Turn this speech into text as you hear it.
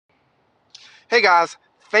Hey guys,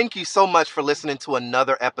 thank you so much for listening to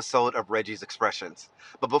another episode of Reggie's Expressions.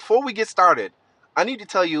 But before we get started, I need to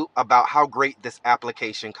tell you about how great this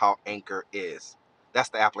application called Anchor is. That's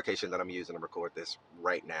the application that I'm using to record this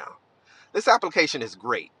right now. This application is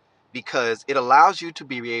great because it allows you to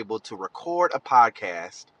be able to record a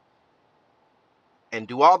podcast and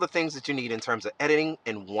do all the things that you need in terms of editing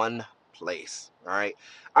in one place. All right.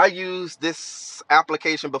 I used this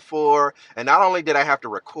application before, and not only did I have to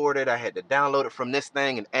record it, I had to download it from this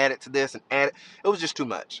thing and add it to this and add it. It was just too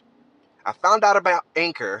much. I found out about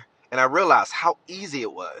Anchor and I realized how easy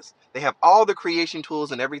it was. They have all the creation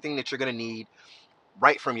tools and everything that you're going to need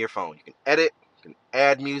right from your phone. You can edit, you can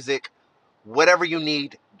add music, whatever you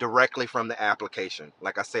need directly from the application.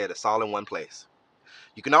 Like I said, it's all in one place.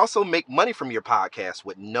 You can also make money from your podcast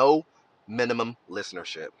with no minimum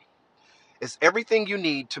listenership. It's everything you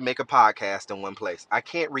need to make a podcast in one place. I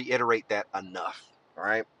can't reiterate that enough. All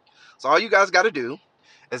right. So all you guys got to do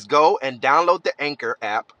is go and download the Anchor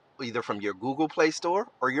app, either from your Google Play Store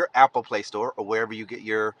or your Apple Play Store or wherever you get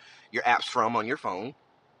your apps from on your phone.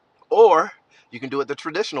 Or you can do it the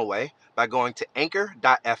traditional way by going to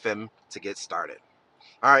anchor.fm to get started.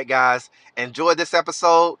 All right, guys, enjoy this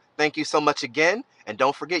episode. Thank you so much again. And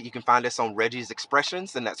don't forget, you can find us on Reggie's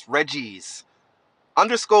Expressions, and that's Reggie's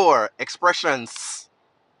 _expressions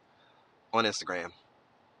on Instagram.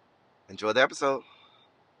 Enjoy the episode.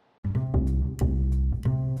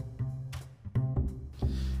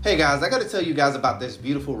 Hey guys, I got to tell you guys about this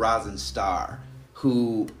beautiful rising star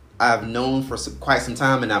who I've known for quite some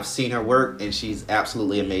time, and I've seen her work, and she's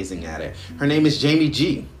absolutely amazing at it. Her name is Jamie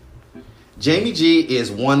G. Jamie G is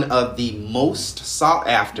one of the most sought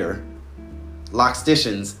after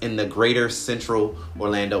locticians in the greater central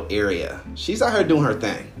Orlando area. She's out here doing her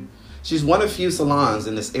thing. She's one of few salons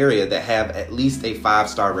in this area that have at least a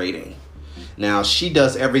 5-star rating. Now, she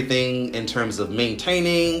does everything in terms of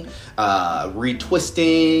maintaining,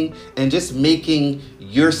 retwisting, and just making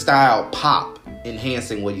your style pop,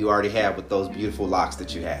 enhancing what you already have with those beautiful locks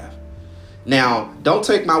that you have. Now, don't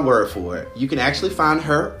take my word for it. You can actually find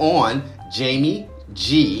her on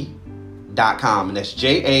JamieG.com, and that's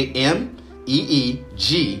JAMEEG.com.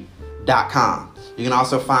 You can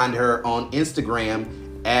also find her on Instagram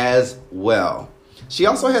as well. She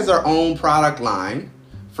also has her own product line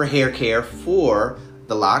for hair care for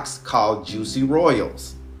the locks called Juicy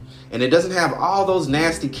Royals. And it doesn't have all those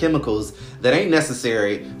nasty chemicals that ain't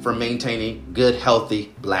necessary for maintaining good,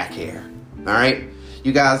 healthy black hair. All right?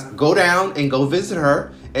 You guys go down and go visit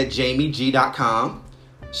her at JamieG.com.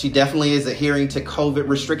 She definitely is adhering to COVID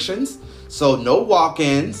restrictions, so no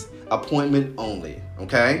walk-ins, appointment only,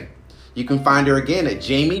 okay? You can find her again at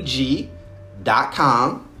JamieG.com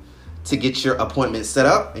to get your appointment set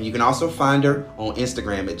up, and you can also find her on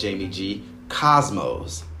Instagram at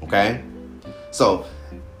JamieG.Cosmos, okay? So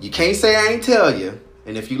you can't say I ain't tell you,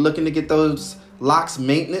 and if you're looking to get those locks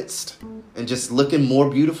maintenance and just looking more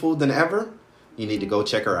beautiful than ever, you need to go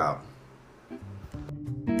check her out.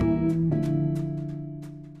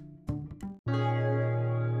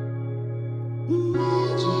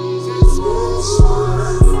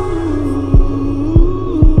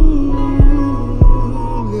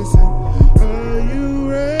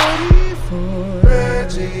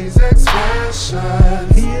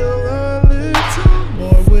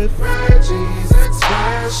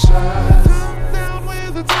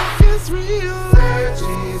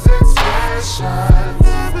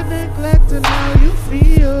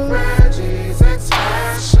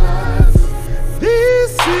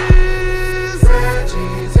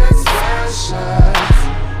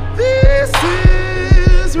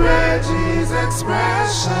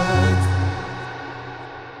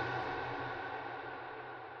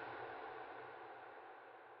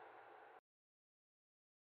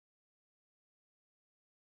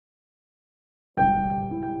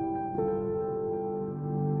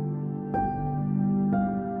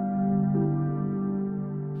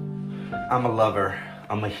 I'm a lover,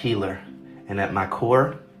 I'm a healer, and at my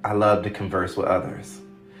core, I love to converse with others.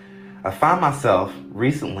 I find myself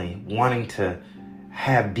recently wanting to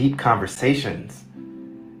have deep conversations,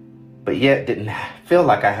 but yet didn't feel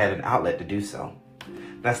like I had an outlet to do so.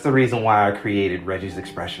 That's the reason why I created Reggie's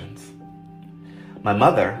Expressions. My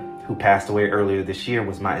mother, who passed away earlier this year,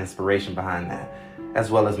 was my inspiration behind that, as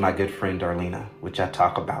well as my good friend Darlena, which I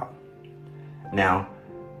talk about. Now,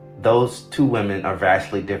 those two women are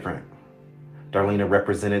vastly different. Darlena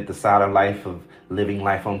represented the side of life of living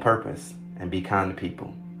life on purpose and be kind to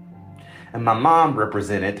people. And my mom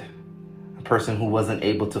represented a person who wasn't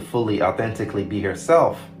able to fully, authentically be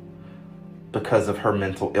herself because of her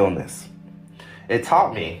mental illness. It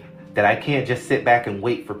taught me that I can't just sit back and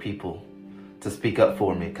wait for people to speak up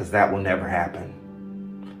for me, because that will never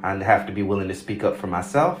happen. I have to be willing to speak up for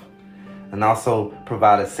myself and also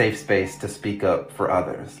provide a safe space to speak up for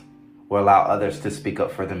others or allow others to speak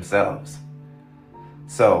up for themselves.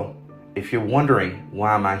 So if you're wondering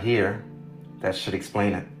why am I here, that should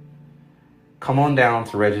explain it. Come on down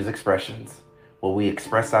to Reggie's Expressions, where we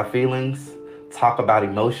express our feelings, talk about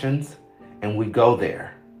emotions, and we go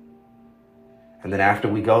there. And then after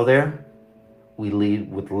we go there, we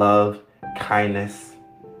lead with love, kindness,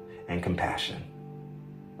 and compassion.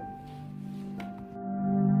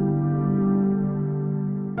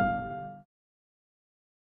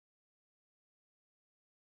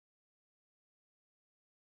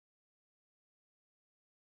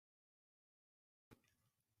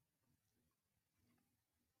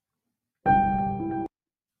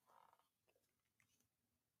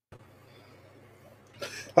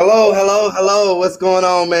 Hello, hello, hello. What's going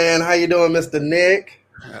on, man? How you doing, Mr. Nick?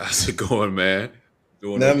 How's it going, man?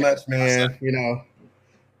 Doing Not okay. much, man.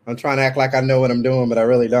 I'm trying to act like I know what I'm doing, but I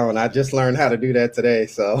really don't. I just learned how to do that today,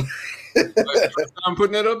 so. I'm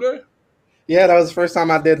putting that up there? Yeah, that was the first time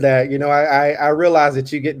I did that. I realized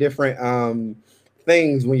that you get different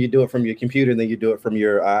things when you do it from your computer than you do it from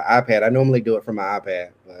your iPad. I normally do it from my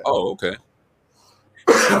iPad. But... Oh, okay.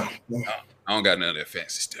 I don't got none of that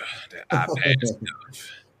fancy stuff, that iPad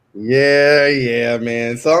stuff. Yeah,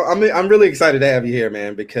 man. So I'm really excited to have you here,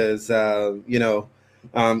 man, because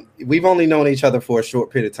we've only known each other for a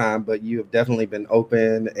short period of time, but you have definitely been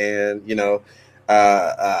open and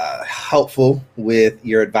helpful with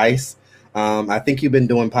your advice. I think you've been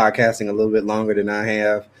doing podcasting a little bit longer than I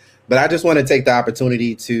have, but I just want to take the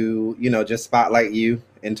opportunity to just spotlight you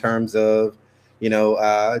in terms of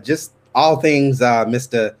just all things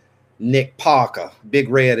Mr. Nick Parker. Big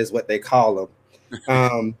Red is what they call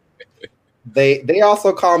him. They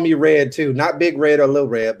also call me Red too, not Big Red or Little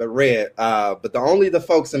Red, but Red. But only the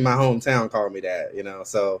folks in my hometown call me that,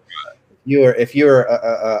 So if you're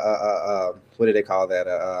what do they call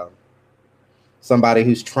that? Somebody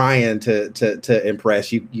who's trying to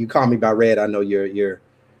impress you, you call me by Red. I know you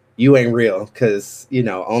ain't real, because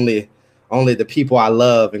only the people I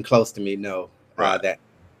love and close to me know that.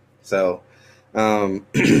 So.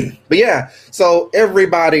 But yeah, so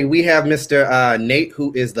everybody, we have Mr. Nate,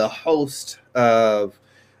 who is the host of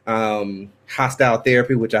Hostile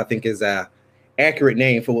Therapy, which I think is a accurate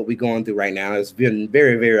name for what we're going through right now. It's been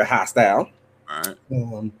very, very hostile. All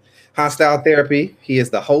right. Hostile Therapy. He is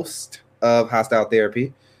the host of Hostile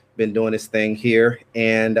Therapy. Been doing this thing here,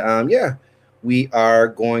 and we are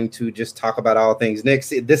going to just talk about all things. Nick,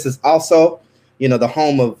 this is also, the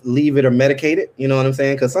home of Leave It or Medicate It. You know what I'm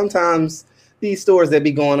saying? Because sometimes these stories that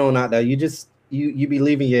be going on out there, you be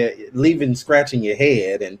leaving scratching your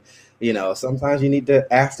head, and sometimes you need to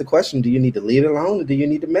ask the question: do you need to leave it alone, or do you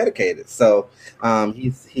need to medicate it? So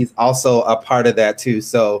he's also a part of that too.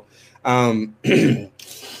 So so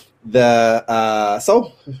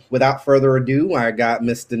without further ado, I got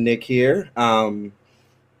Mr. Nick here. I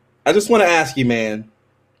just want to ask you, man.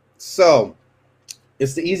 So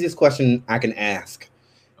it's the easiest question I can ask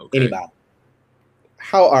anybody.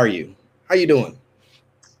 How are you? How you doing?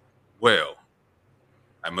 Well,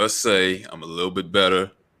 I must say I'm a little bit better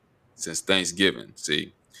since Thanksgiving.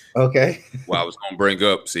 See, okay. Well, I was going to bring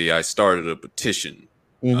up. See, I started a petition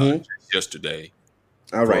yesterday.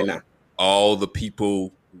 All right, now all the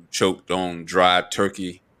people who choked on dried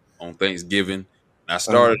turkey on Thanksgiving. And I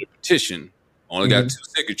started a petition. Only got 2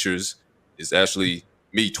 signatures. It's actually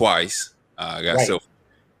me twice. I got self.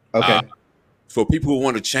 Okay. For people who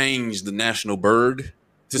want to change the national bird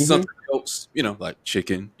to something else, like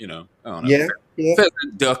chicken, I don't know. Yeah.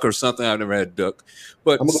 Pheasant, duck or something. I've never had duck.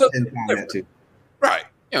 But something different. That too. Right.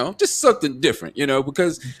 Just something different,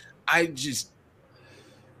 because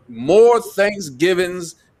more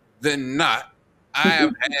Thanksgivings than not, I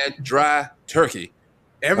have had dry turkey.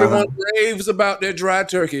 Everyone raves about their dry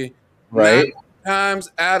turkey. Right. 9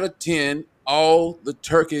 times out of 10, all the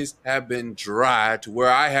turkeys have been dry to where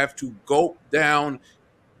I have to gulp down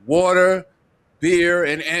water, beer,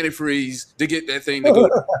 and antifreeze to get that thing to go.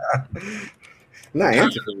 Not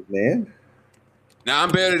antifreeze, man. Now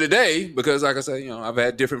I'm better today because, like I said, I've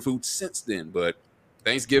had different foods since then. But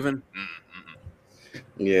Thanksgiving,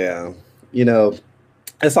 yeah,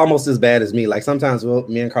 it's almost as bad as me. Like sometimes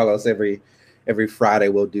me and Carlos every Friday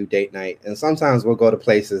we'll do date night, and sometimes we'll go to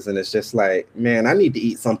places, and it's just like, man, I need to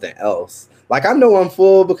eat something else. Like I know I'm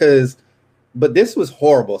full but this was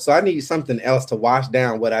horrible, so I need something else to wash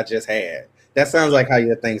down what I just had. That sounds like how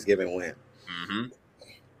your Thanksgiving went. Mm-hmm.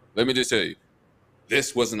 Let me just tell you,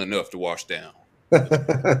 this wasn't enough to wash down.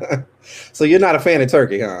 So you're not a fan of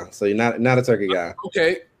turkey, huh? So you're not a turkey guy.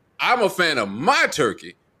 Okay. I'm a fan of my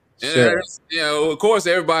turkey. And Sure. of course,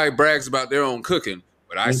 everybody brags about their own cooking,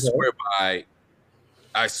 but I Okay.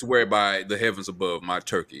 swear by the heavens above, my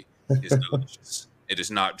turkey is delicious. It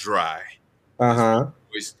is not dry. It's Uh-huh.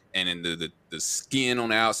 moist, and then the skin on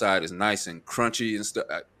the outside is nice and crunchy and stuff.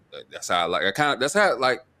 That's how I like. That's how I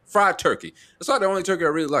like fried turkey. That's why the only turkey I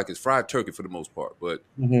really like is fried turkey for the most part. But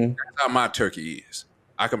Mm-hmm. that's how my turkey is.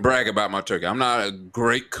 I can brag about my turkey. I'm not a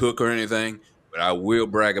great cook or anything, but I will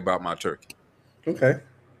brag about my turkey. Okay.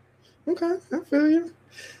 Okay. I feel you.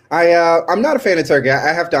 I'm not a fan of turkey.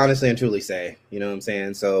 I have to honestly and truly say, you know what I'm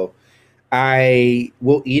saying? So I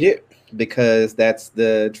will eat it because that's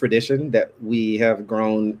the tradition that we have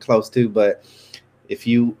grown close to. But if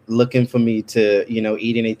you looking for me to,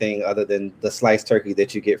 eat anything other than the sliced turkey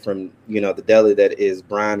that you get from, the deli that is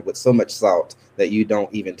brined with so much salt that you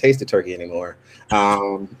don't even taste the turkey anymore,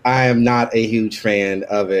 I am not a huge fan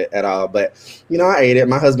of it at all. But I ate it.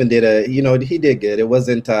 My husband did he did good. It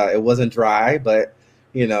wasn't dry, but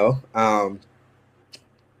you know, um,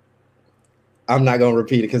 I'm not gonna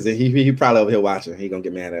repeat it because he probably over here watching. He gonna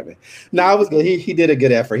get mad at me. No, it was good. He did a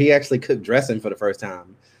good effort. He actually cooked dressing for the first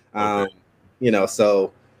time. Okay. Um,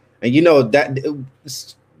 so, and that.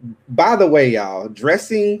 By the way, y'all,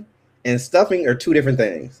 dressing and stuffing are two different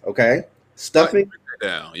things. Okay, stuffing.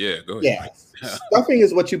 Down. Yeah, go ahead. Yeah, stuffing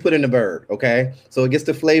is what you put in the bird. Okay, so it gets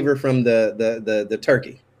the flavor from the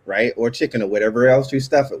turkey, right, or chicken or whatever else you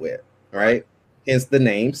stuff it with. Right, hence the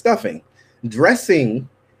name stuffing. Dressing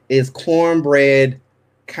is cornbread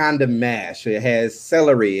kind of mash. It has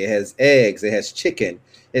celery, it has eggs, it has chicken.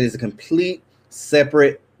 It is a complete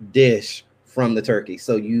separate dish from the turkey.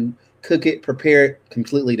 So you cook it, prepare it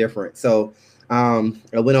completely different. So I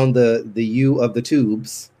went on the U of the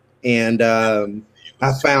tubes, and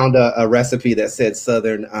I found a recipe that said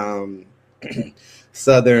southern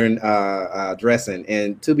southern dressing,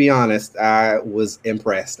 and to be honest, I was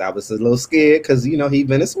impressed. I was a little scared because he's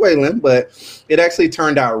Venezuelan, but it actually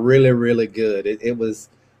turned out really, really good. It was,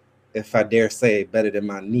 if I dare say, better than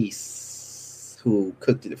my niece who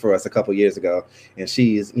cooked it for us a couple years ago, and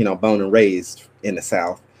she's born and raised in the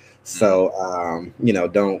South. So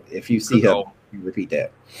don't, if you see her, repeat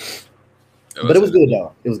that. But it was good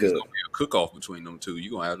though. It was good. It's gonna be a cook-off between them two.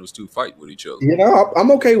 You're gonna have those two fight with each other.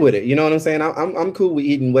 I'm okay with it. You know what I'm saying? I'm cool with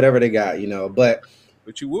eating whatever they got. But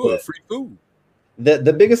you would free food.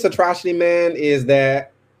 The biggest atrocity, man, is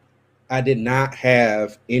that I did not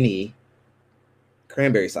have any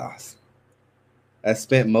cranberry sauce. I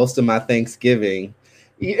spent most of my Thanksgiving,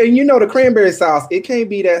 and the cranberry sauce. It can't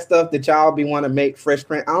be that stuff that y'all be want to make fresh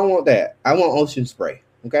cran. I don't want that. I want ocean spray.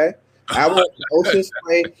 Okay. I want ocean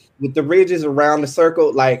spray with the ridges around the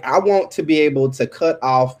circle. Like, I want to be able to cut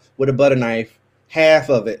off with a butter knife half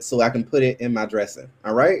of it so I can put it in my dressing.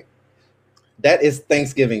 All right. That is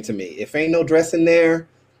Thanksgiving to me. If ain't no dressing there,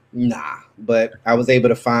 nah. But I was able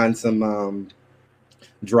to find some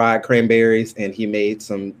dried cranberries, and he made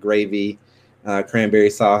some gravy, cranberry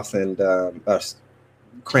sauce, and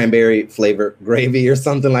cranberry flavored gravy or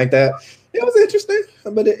something like that. It was interesting,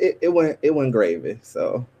 but it went gravy.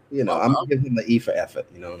 So I'm giving him an E for effort.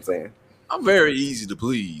 You know what I'm saying? I'm very easy to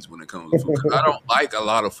please when it comes to food. I don't like a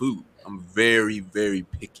lot of food. I'm very, very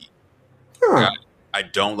picky. Huh. I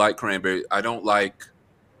don't like cranberry. I don't like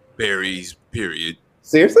berries, period.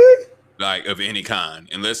 Seriously? Like, of any kind,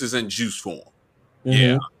 unless it's in juice form. Mm-hmm.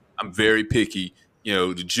 Yeah, I'm very picky.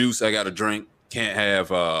 The juice I got to drink can't have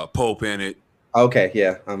pulp in it. Okay,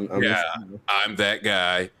 yeah. I'm that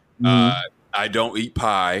guy. Mm-hmm. I don't eat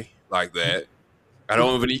pie like that. I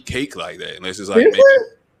don't even eat cake like that unless it's like Seriously?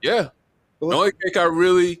 Yeah. The only cake I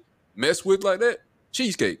really mess with like that,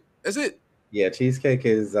 cheesecake. That's it. Yeah, cheesecake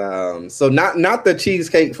is so not the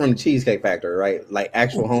cheesecake from the Cheesecake Factory, right? Like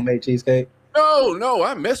actual homemade cheesecake. No,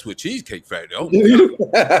 I mess with Cheesecake Factory. Oh,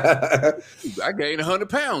 God. I gained 100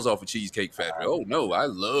 pounds off of Cheesecake Factory. Oh no, I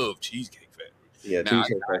love Cheesecake Factory. Yeah, now,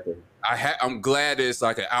 Cheesecake Factory. I'm glad it's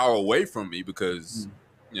like an hour away from me because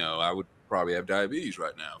I would probably have diabetes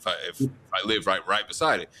right now if I live right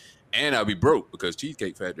beside it, and I'd be broke because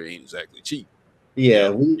Cheesecake Factory ain't exactly cheap. Yeah,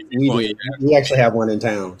 we actually have one in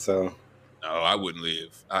town, so. No, I wouldn't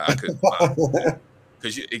live. I couldn't.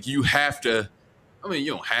 Because you have to. I mean,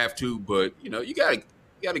 you don't have to, but you gotta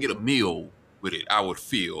get a meal with it. I would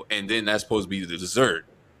feel, and then that's supposed to be the dessert.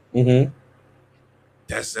 Mm-hmm.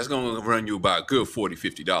 That's gonna run you about a good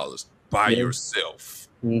 $40-$50 by yourself.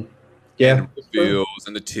 Mm-hmm. Yeah, and the bills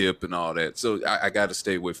and the tip and all that. So I got to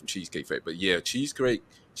stay away from Cheesecake Factory. But yeah, cheesecake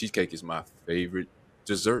is my favorite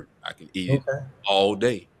dessert. I can eat it all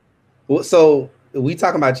day. Well, so we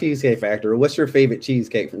talking about Cheesecake Factory. What's your favorite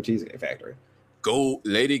cheesecake from Cheesecake Factory?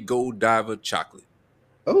 Lady Godiva chocolate.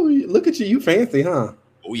 Oh, look at you! You fancy, huh?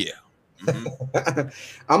 Oh yeah. Mm-hmm.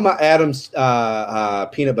 I'm a Adams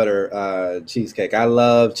peanut butter cheesecake. I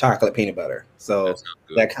love chocolate peanut butter, That so sounds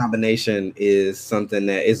good. that combination is something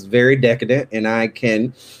that is very decadent. And I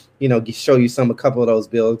can, show you a couple of those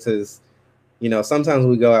builds because sometimes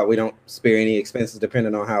we go out, we don't spare any expenses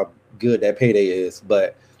depending on how good that payday is.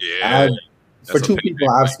 But Yeah, I, for that's a two payback.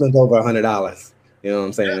 people, I've spent over $100. You know what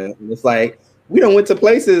I'm saying? And it's like we don't went to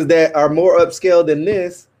places that are more upscale than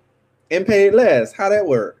this and paid less. How that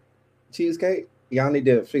work? Cheesecake? Y'all need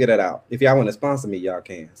to figure that out. If y'all want to sponsor me, y'all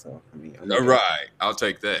can. So I mean, I'm All okay. right, I'll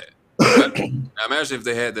take that. Now, imagine if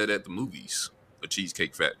they had that at the movies, a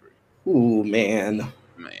Cheesecake Factory. Ooh man,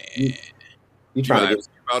 Man, you, you you trying might to have get to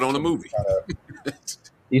skip out on a movie.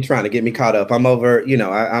 you trying to get me caught up. I'm over.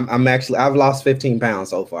 I'm actually I've lost 15 pounds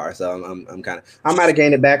so far. So I'm kind of I might have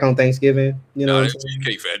gained it back on Thanksgiving. You know No, what I'm that saying?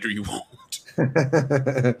 Cheesecake Factory you won't.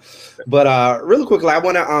 But really quickly, I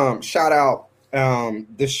want to shout out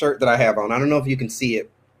this shirt that I have on. I don't know if you can see it.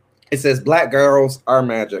 It says "Black Girls Are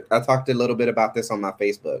Magic." I talked a little bit about this on my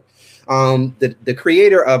Facebook. The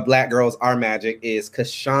creator of Black Girls Are Magic is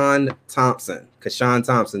Kashawn Thompson. Kashawn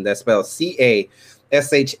Thompson. That's spelled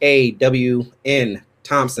CASHAWN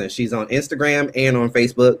Thompson. She's on Instagram and on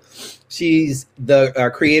Facebook. She's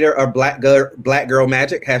the creator of Black Girl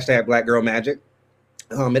Magic, hashtag Black Girl Magic.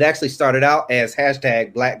 It actually started out as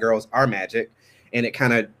hashtag Black Girls Are Magic, and it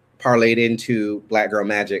kind of parlayed into Black Girl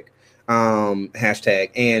Magic hashtag.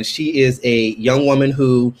 And she is a young woman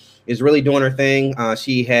who is really doing her thing.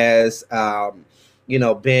 She has, been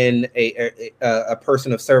a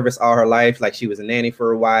person of service all her life. Like she was a nanny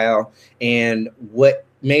for a while. And what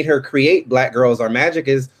made her create Black Girls Are Magic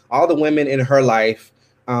is all the women in her life.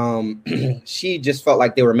 She just felt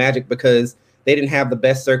like they were magic because they didn't have the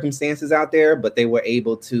best circumstances out there, but they were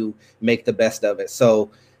able to make the best of it.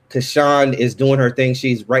 So Kashawn is doing her thing.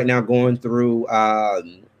 She's right now going through,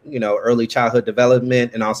 early childhood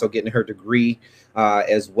development and also getting her degree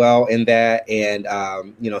as well in that and,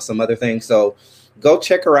 some other things. So go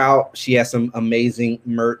check her out. She has some amazing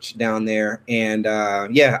merch down there. And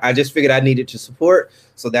I just figured I needed to support.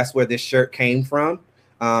 So that's where this shirt came from.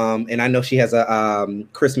 And I know she has a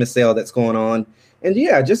Christmas sale that's going on. And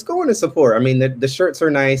yeah, just go in and support. I mean, the shirts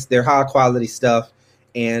are nice. They're high quality stuff.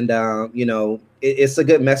 And, it's a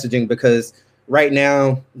good messaging because right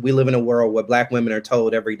now we live in a world where Black women are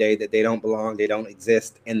told every day that they don't belong, they don't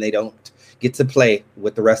exist, and they don't get to play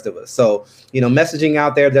with the rest of us. So, messaging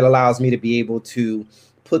out there that allows me to be able to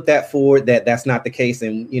put that forward that that's not the case.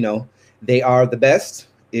 And, they are the best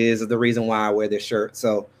is the reason why I wear this shirt.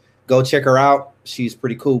 So go check her out. She's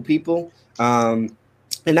pretty cool people. And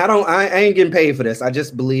I ain't getting paid for this. I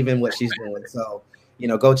just believe in what she's doing. So,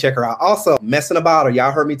 go check her out. Also, Mess in a Bottle.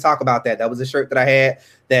 Y'all heard me talk about that. That was a shirt that I had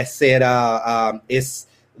that said, it's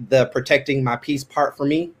the protecting my peace part for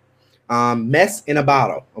me. Mess in a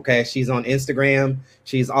Bottle. Okay. She's on Instagram.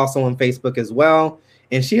 She's also on Facebook as well.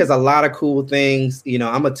 And she has a lot of cool things.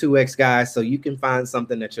 I'm a 2X guy, so you can find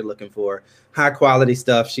something that you're looking for. High quality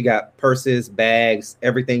stuff. She got purses, bags,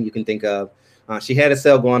 everything you can think of. She had a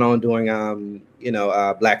sale going on during,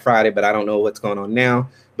 Black Friday, but I don't know what's going on now.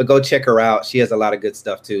 But go check her out. She has a lot of good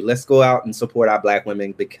stuff too. Let's go out and support our Black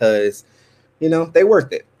women because, they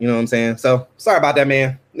worth it. You know what I'm saying? So sorry about that,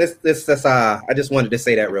 man. I just wanted to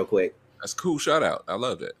say that real quick. That's a cool shout out. I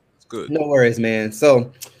love that. It's good. No worries, man.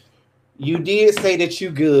 So you did say that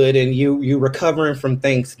you good and you recovering from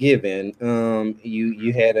Thanksgiving.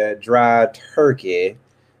 You had a dry turkey.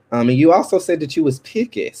 And you also said that you was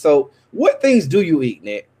picky. So what things do you eat,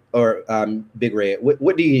 Nick? Or Big Red?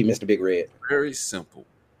 What do you eat, Mr. Big Red? Very simple.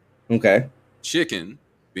 Okay. Chicken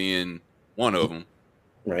being one of them.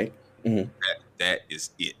 Right. Mm-hmm. That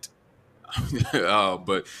is it.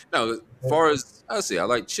 But no, as far as I say, I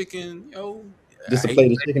like chicken. Just a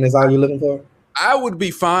plate of chicken is all you're looking for? I would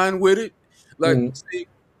be fine with it. Like, Mhm. see,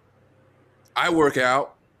 I work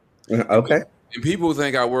out. Okay. And people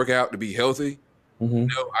think I work out to be healthy. Mm-hmm.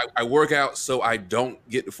 No, I work out so I don't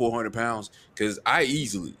get to 400 pounds because I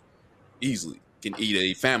easily can eat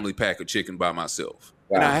a family pack of chicken by myself.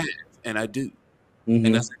 Wow. And I have, and I do.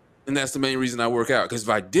 Mm-hmm. And that's the main reason I work out. Because if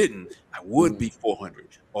I didn't, I would be 400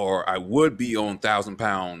 or I would be on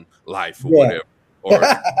 1,000-pound life or whatever. Or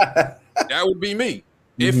that would be me.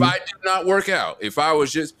 If I did not work out, if I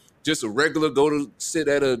was just a regular go to sit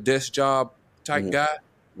at a desk job type guy,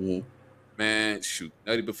 man, shoot,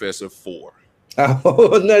 Nutty Professor 4.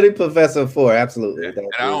 Oh, Nutty Professor 4, absolutely. And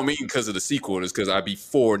I don't mean because of the C quarters, because I'd be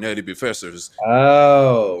 4 Nutty Professors.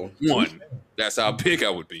 Oh, 1. That's how big I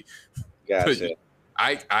would be. Gotcha. But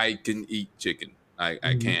I can eat chicken. I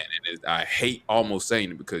can, and I hate almost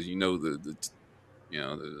saying it because the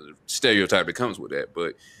the stereotype that comes with that.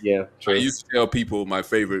 But Yeah, I true. used to tell people my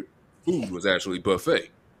favorite food was actually buffet.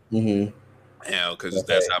 Mm-hmm. Because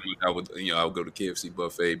that's how much I would go to KFC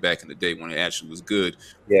buffet back in the day when it actually was good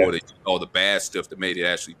Yeah. before they did all the bad stuff that made it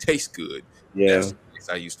actually taste good. Yeah. That's the place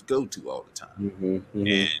I used to go to all the time. Mm-hmm. Mm-hmm.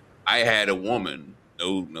 And I had a woman,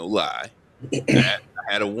 no lie, I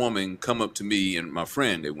had a woman come up to me and my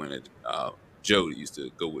friend that went at Joe that used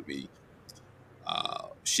to go with me.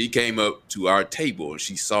 She came up to our table and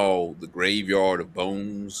she saw the graveyard of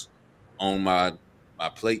bones on my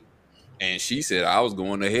plate, and she said I was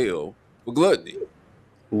going to hell for gluttony.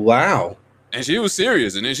 Wow. And she was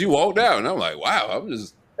serious, and then she walked out, and I'm like, wow,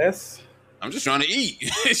 That's I'm just trying to eat.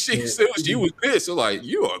 She was pissed. So like,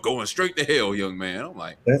 you are going straight to hell, young man. I'm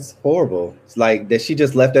like, that's horrible. It's like that she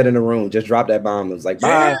just left that in the room, just dropped that bomb. It was like,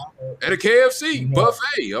 bye. At a KFC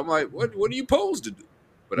buffet. I'm like, what are you supposed to do?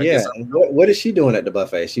 But I Yeah. guess What is she doing at the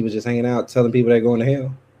buffet? She was just hanging out, telling people they're going to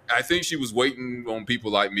hell. I think she was waiting on people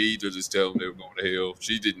like me to just tell them they were going to hell.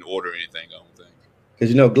 She didn't order anything, I don't think.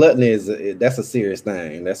 Because gluttony that's a serious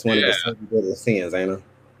thing. That's one of the 7 deadly sins, ain't it?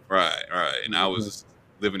 Right. And I was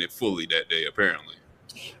living it fully that day, apparently.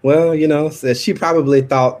 Well, so she probably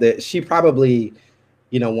thought that she probably,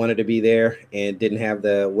 wanted to be there and didn't have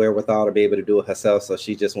the wherewithal to be able to do it herself. So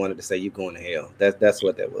she just wanted to say, "You going to hell." That's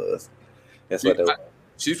what that was. That's what that was.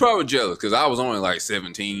 She's probably jealous because I was only like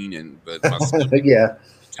 17, but my yeah.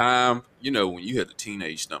 Time, when you had the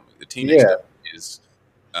teenage stomach, stomach is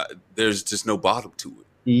there's just no bottom to it.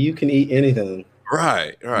 You can eat anything.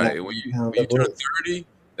 Right. When you turn 30,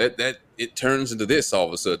 that it turns into this all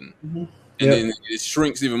of a sudden, and then it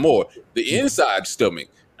shrinks even more. The inside stomach,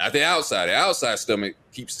 not the outside. The outside stomach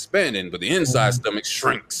keeps expanding, but the inside stomach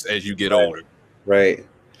shrinks as you get older. Right.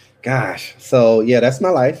 Gosh. So yeah, that's my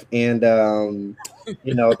life, and the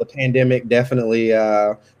pandemic definitely.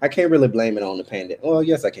 I can't really blame it on the pandemic. Well,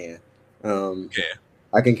 yes, I can.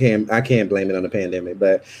 I can't blame it on the pandemic,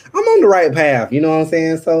 but I'm on the right path. You know what I'm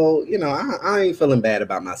saying? So I ain't feeling bad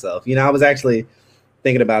about myself. I was actually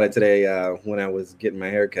thinking about it today when I was getting my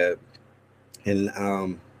haircut, and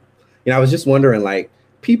I was just wondering, like,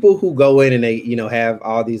 people who go in and they have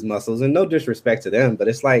all these muscles, and no disrespect to them, but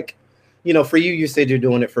it's like, for you said you're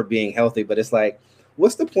doing it for being healthy, but it's like,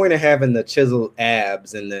 what's the point of having the chiseled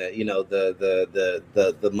abs and the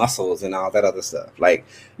the muscles and all that other stuff? Like,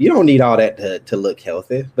 you don't need all that to look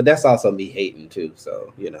healthy. But that's also me hating too.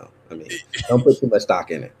 So don't put too much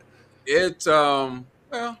stock in it. Well,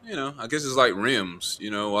 I guess it's like rims.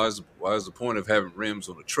 Why is the point of having rims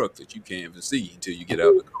on a truck that you can't even see until you get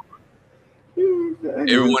out of the car?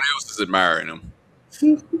 Everyone else is admiring them.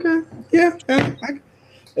 Okay, yeah.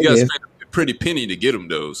 You gotta spend a pretty penny to get them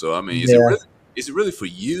though. So is it really for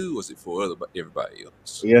you, or is it for everybody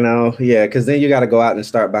else? Yeah, because then you got to go out and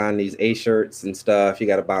start buying these A shirts and stuff. You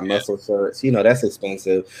got to buy muscle shirts. That's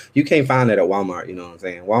expensive. You can't find it at Walmart. You know what I'm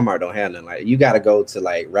saying? Walmart don't have nothing like. You got to go to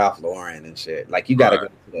like Ralph Lauren and shit. Like, you got to go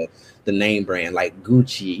to the name brand like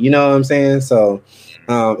Gucci. You know what I'm saying? So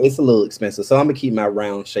it's a little expensive. So I'm gonna keep my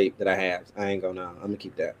round shape that I have. I'm gonna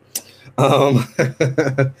keep that.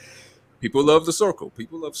 People love the circle.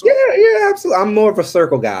 Yeah, absolutely. I'm more of a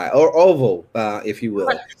circle guy, or oval, if you will.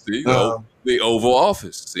 See, the Oval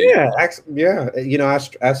Office. See? Yeah. I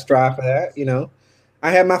strive for that.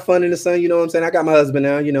 I have my fun in the sun. You know what I'm saying? I got my husband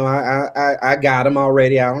now. I got him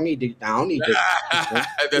already. I don't need to.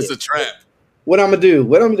 That's a trap. What I'm gonna do?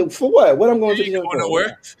 What I'm gonna do for what? What I'm going to do?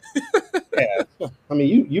 Nowhere. Yeah. I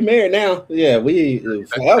mean, you married now. Yeah, we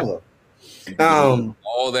forever. All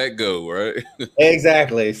that go right.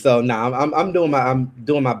 Exactly. So I'm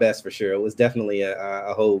doing my best for sure. It was definitely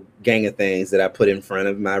a whole gang of things that I put in front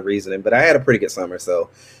of my reasoning, but I had a pretty good summer, so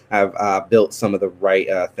I've built some of the right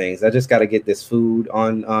things. I just got to get this food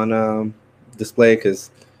on display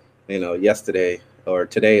because yesterday or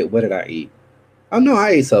today, what did I eat? Oh no, I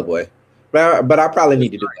ate Subway, but I probably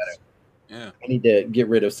need to do better. Yeah, I need to get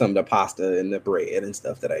rid of some of the pasta and the bread and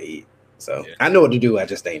stuff that I eat. So I know what to do. I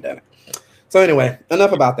just ain't done it. So anyway,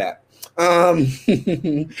 enough about that. Like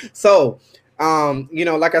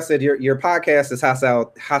I said, your podcast is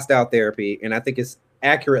Hostile Therapy, and I think it's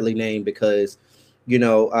accurately named because,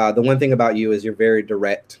 the one thing about you is you're very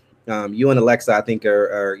direct. You and Alexa, I think,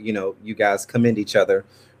 are you guys commend each other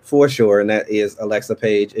for sure, and that is Alexa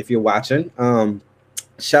Page. If you're watching,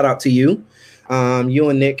 shout out to you. You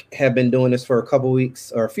and Nick have been doing this for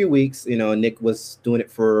a few weeks. Nick was doing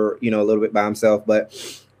it for a little bit by himself, but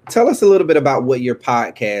tell us a little bit about what your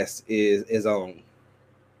podcast is on.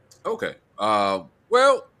 Okay. Well,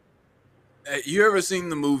 you ever seen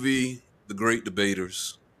the movie The Great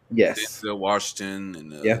Debaters? Yes. Denzel Washington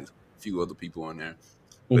and a few other people on there,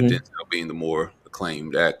 but Mm-hmm. Denzel being the more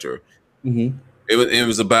acclaimed actor. Mm-hmm. It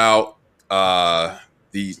was about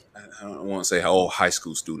these, I don't want to say how old high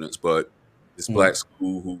school students, but this black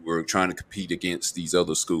school who were trying to compete against these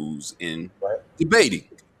other schools in debating.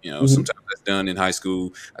 You know, sometimes that's done in high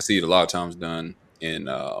school. I see it a lot of times done in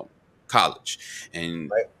college.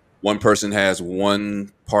 And one person has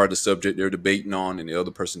one part of the subject they're debating on, and the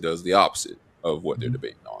other person does the opposite of what they're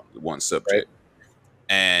debating on, the one subject.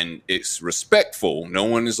 And it's respectful. No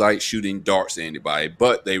one is like shooting darts at anybody,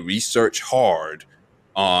 but they research hard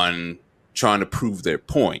on trying to prove their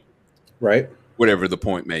point. Right. Whatever the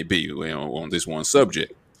point may be, you know, on this one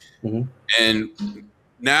subject. And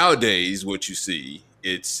nowadays, what you see,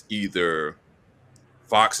 it's either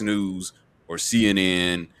Fox News or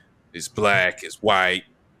CNN. It's black, it's white.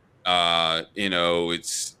 You know,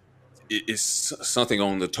 it's something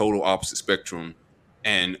on the total opposite spectrum,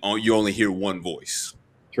 and you only hear one voice.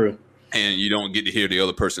 True. And you don't get to hear the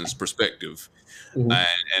other person's perspective.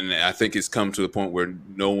 And I think it's come to the point where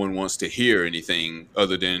no one wants to hear anything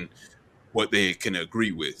other than what they can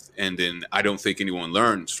agree with. And then I don't think anyone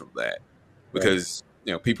learns from that, because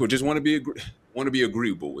you know, people just want to be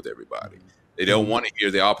agreeable with everybody. They don't want to hear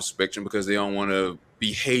the opposite spectrum because they don't want to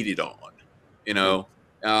be hated on. You know,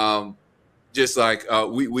 just like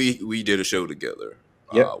we did a show together.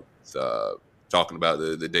 Talking about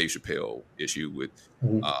the Dave Chappelle issue with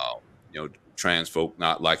you know, trans folk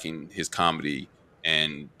not liking his comedy,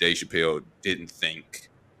 and Dave Chappelle didn't think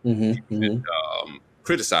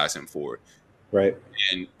criticize him for it. Right.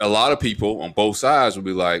 And a lot of people on both sides will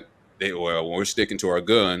be like, well, when we're sticking to our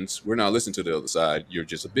guns, we're not listening to the other side. You're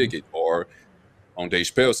just a bigot. Or on Dave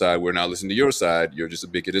Chappelle's side, we're not listening to your side. You're just a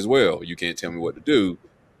bigot as well. You can't tell me what to do.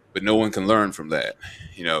 But no one can learn from that.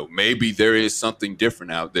 You know, maybe there is something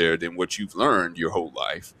different out there than what you've learned your whole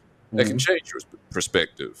life that can change your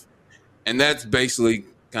perspective. And that's basically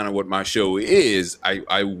kind of what my show is.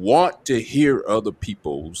 I want to hear other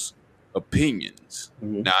people's opinions.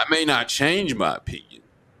 Now, I may not change my opinion.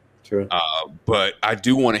 True. But I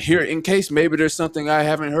do want to hear it in case maybe there's something I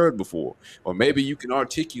haven't heard before. Or maybe you can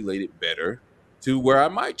articulate it better to where I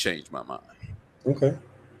might change my mind. Okay.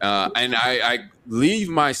 And I leave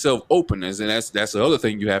myself open, and that's the other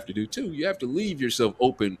thing you have to do too. You have to leave yourself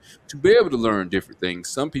open to be able to learn different things.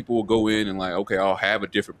 Some people will go in and like, okay, I'll have a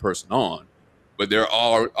different person on, but they're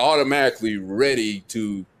all automatically ready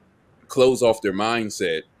to close off their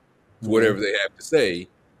mindset to whatever they have to say,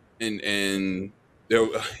 and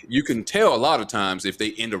you can tell a lot of times if they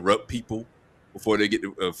interrupt people before they get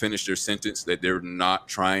to finish their sentence that they're not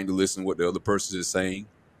trying to listen to what the other person is saying.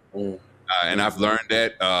 And I've learned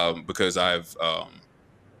that because I've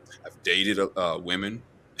dated women,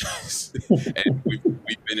 and we've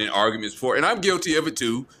been in arguments before, and I'm guilty of it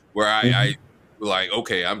too. Where I like,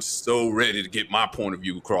 okay, I'm so ready to get my point of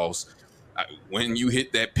view across. When you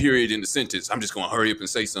hit that period in the sentence, I'm just going to hurry up and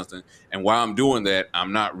say something. And while I'm doing that,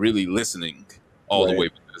 I'm not really listening all the way,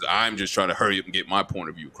 because I'm just trying to hurry up and get my point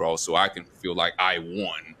of view across so I can feel like I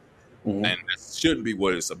won. And that shouldn't be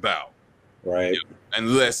what it's about. Right. You know,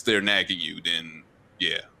 unless they're nagging you, then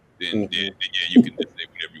you can just say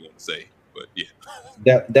whatever you want to say. But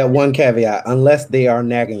that one caveat, unless they are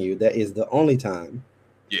nagging you, that is the only time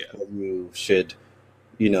that you should,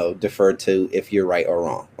 defer to if you're right or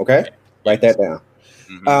wrong. Okay, write that down.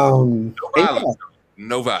 No violence.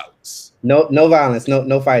 No violence. No violence.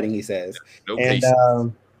 No fighting. He says. No cases.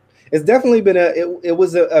 It's definitely been it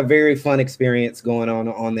was a very fun experience going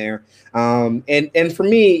on there. And for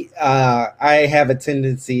me, I have a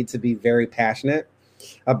tendency to be very passionate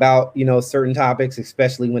about, certain topics,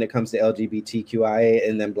 especially when it comes to LGBTQIA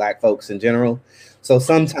and then Black folks in general. So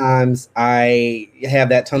sometimes I have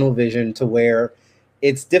that tunnel vision to where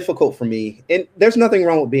it's difficult for me. And there's nothing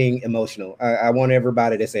wrong with being emotional. I want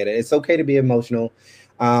everybody to say that it's okay to be emotional.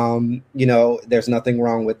 There's nothing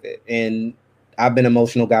wrong with it. And I've been an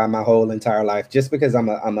emotional guy my whole entire life just because I'm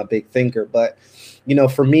a big thinker. But,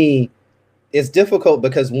 for me, it's difficult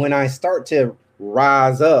because when I start to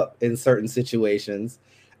rise up in certain situations,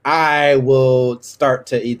 I will start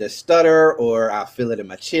to either stutter or I feel it in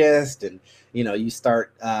my chest. And, you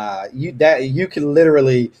start you can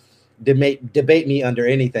literally debate me under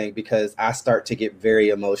anything because I start to get very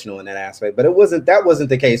emotional in that aspect. But that wasn't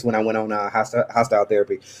the case when I went on Hostile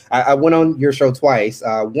Therapy. I went on your show twice.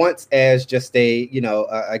 Once as just a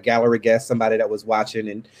gallery guest, somebody that was watching,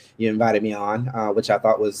 and you invited me on, which I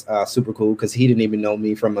thought was super cool because he didn't even know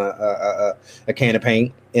me from a can of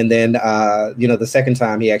paint. And then the second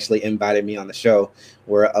time he actually invited me on the show,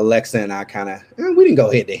 where Alexa and I we didn't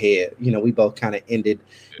go head to head. We both kind of ended,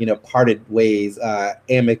 parted ways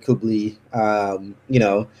amicably,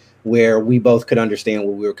 where we both could understand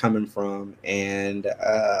where we were coming from, and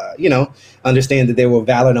you know, understand that they were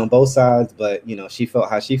valid on both sides. But you know, she felt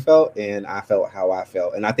how she felt, and I felt how I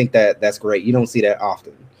felt, and I think that that's great. You don't see that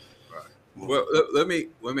often. Right. Well, let me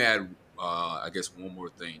add, I guess, one more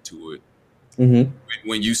thing to it. Mm-hmm.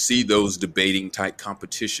 When you see those debating type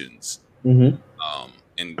competitions, mm-hmm.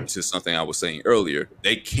 And to something I was saying earlier,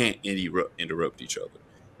 they can't interrupt each other.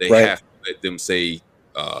 They Right. have to let them say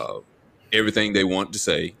everything they want to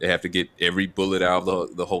say. They have to get every bullet out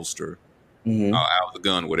of the holster, Mm-hmm. out of the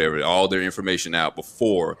gun, whatever, all their information out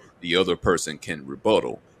before the other person can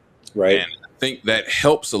rebuttal. Right. And I think that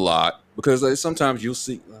helps a lot because sometimes you'll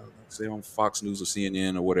see, say on Fox News or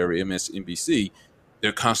CNN or whatever, MSNBC,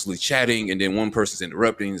 they're constantly chatting, and then one person's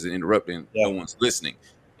interrupting, Yeah. no one's listening.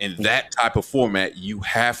 In that type of format, you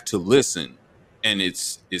have to listen, and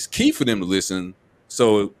it's key for them to listen.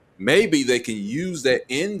 So maybe they can use that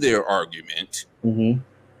in their argument Mm-hmm.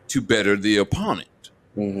 to better the opponent.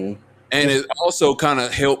 Mm-hmm. And it also kind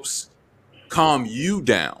of helps calm you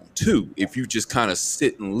down too, if you just kind of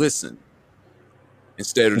sit and listen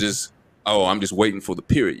instead of just, oh, I'm just waiting for the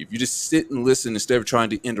period. If you just sit and listen instead of trying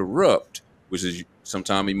to interrupt, which is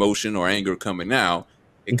sometimes emotion or anger coming out,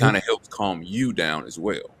 it kind of helps calm you down as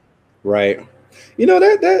well. Right. You know,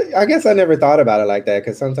 that I guess I never thought about it like that,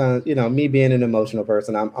 because sometimes, you know, me being an emotional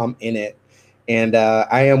person, I'm in it, and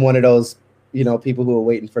I am one of those, you know, people who are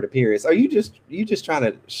waiting for the periods. Are you just trying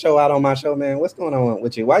to show out on my show, man? What's going on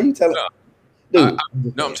with you? Why are you telling? Dude,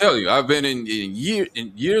 I'm telling you, I've been in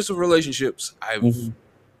years of relationships.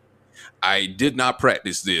 I did not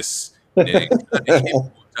practice this.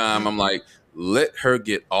 Time I'm like, let her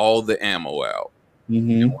get all the ammo out.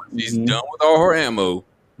 And when she's done with all her ammo,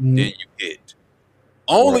 then you hit.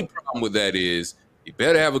 Only problem with that is you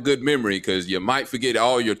better have a good memory, because you might forget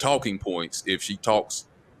all your talking points if she talks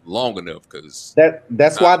long enough. Because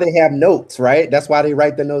that's why they have notes, right? That's why they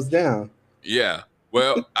write the notes down. Yeah.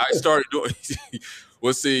 Well, I started doing.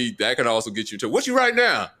 Well, see, that could also get you to what you write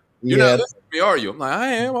now. You're not listening to me, are you? I'm like, I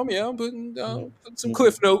am. I'm putting some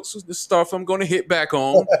cliff notes. The stuff I'm going to hit back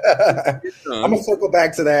on. I'm gonna circle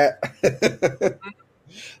back to that.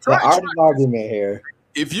 Argument here.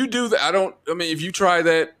 If you do that, if you try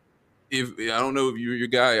that, I don't know if your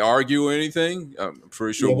guy argue or anything. I'm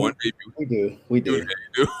pretty sure one day we do.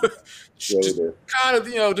 Just kind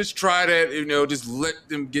of, just try that. Just let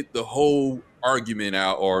them get the whole argument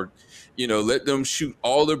out, or let them shoot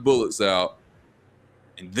all their bullets out,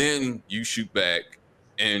 and then you shoot back.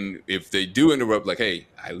 And if they do interrupt, like, hey,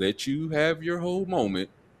 I let you have your whole moment.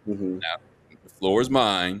 Now the floor is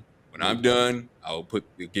mine. When I'm done, I'll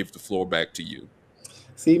give the floor back to you.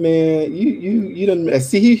 See, man, you don't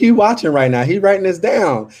see he watching right now. He writing this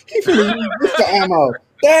down. He finna use the ammo.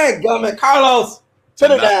 Dadgummit, Carlos,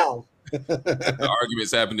 put it down. The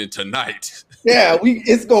argument's happening tonight. Yeah,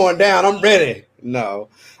 it's going down. I'm ready. No,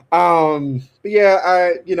 but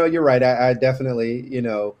yeah, you're right. I definitely,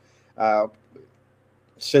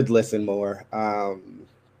 should listen more.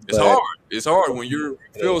 It's hard. It's hard when you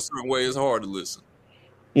feel a certain way. It's hard to listen.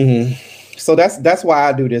 Mm-hmm. So that's why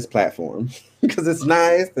I do this platform, because it's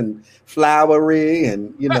nice and flowery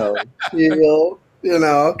and chill, because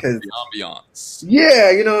the ambiance. Yeah,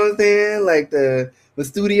 you know what I'm saying, like the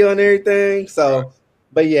studio and everything. So,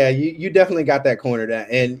 but yeah, you definitely got that corner down,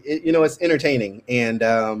 and it's entertaining, and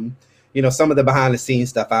some of the behind the scenes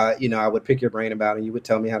stuff I would pick your brain about, and you would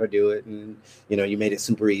tell me how to do it, and you made it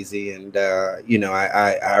super easy, and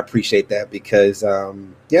I appreciate that, because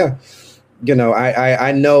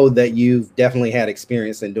I know that you've definitely had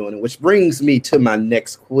experience in doing it, which brings me to my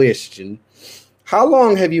next question. How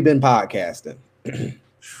long have you been podcasting?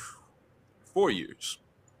 4 years.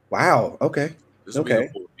 Wow. Okay. This will be the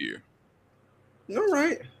 4th year. All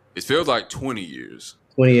right. It feels like 20 years.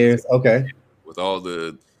 20 years. Okay. With all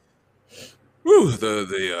the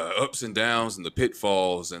ups and downs and the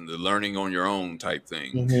pitfalls and the learning on your own type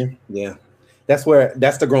thing. Mm-hmm. Yeah. That's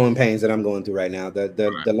the growing pains that I'm going through right now.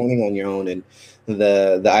 The learning on your own, and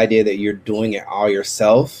the idea that you're doing it all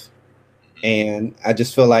yourself. And I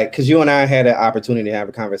just feel like, because you and I had an opportunity to have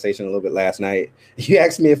a conversation a little bit last night. You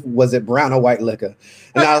asked me was it brown or white liquor,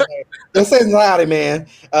 and I was like, "This isn't loudy, man.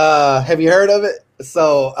 Have you heard of it?"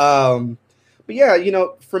 So, but yeah,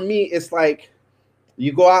 for me, it's like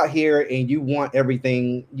you go out here and you want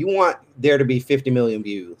everything. You want there to be 50 million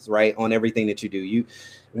views, right, on everything that you do.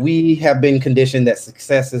 We have been conditioned that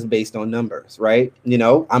success is based on numbers, right?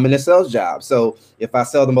 I'm in a sales job. So if I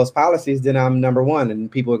sell the most policies, then I'm number one, and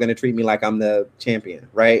people are going to treat me like I'm the champion,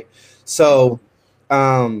 right? So,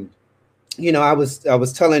 I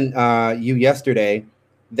was telling you yesterday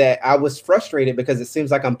that I was frustrated because it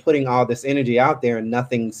seems like I'm putting all this energy out there and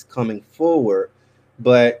nothing's coming forward.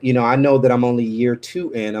 But, you know, I know that I'm only year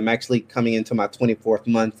 2 in. I'm actually coming into my 24th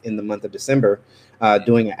month in the month of December,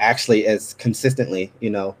 doing it actually as consistently, you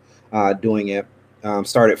know, doing it.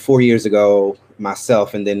 Started 4 years ago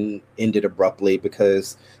myself and then ended abruptly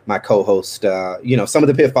because my co-host, you know, some of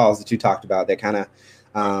the pitfalls that you talked about that kind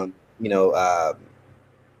of, you know,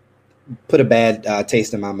 put a bad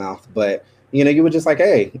taste in my mouth. But, you know, you were just like,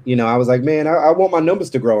 hey, you know, I was like, man, I want my numbers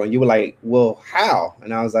to grow. And you were like, well, how?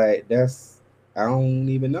 And I was like, I don't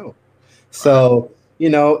even know. So, you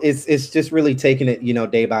know, it's just really taking it, you know,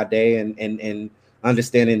 day by day and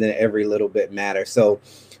understanding that every little bit matters. So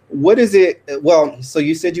what is it? Well, so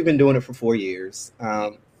you said you've been doing it for 4 years.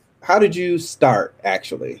 How did you start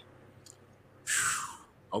actually?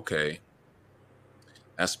 Okay.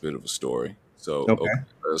 That's a bit of a story. So okay,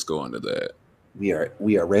 let's go into that. We are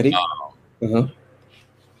ready.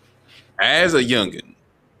 As a youngin.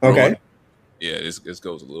 Okay. Yeah, this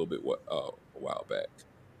goes a little bit a while back.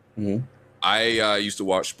 Mm-hmm. I used to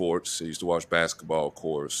watch sports. I used to watch basketball, of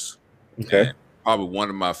course. Okay. And probably one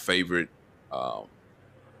of my favorite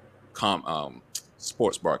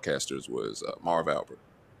sports broadcasters was Marv Albert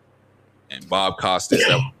and Bob Costas.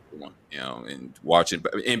 That was the one, you know, and watching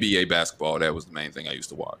NBA basketball, that was the main thing I used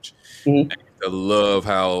to watch. Mm-hmm. I love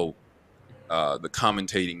how the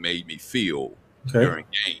commentating made me feel during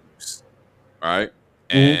games, right?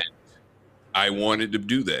 And I wanted to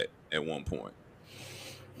do that at one point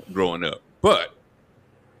growing up, but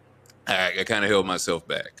I kind of held myself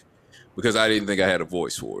back because I didn't think I had a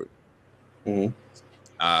voice for it. Mm-hmm.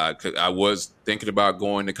 'Cause I was thinking about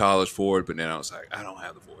going to college for it, but then I was like, I don't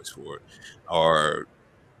have the voice for it, or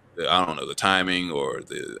I don't know, the timing, or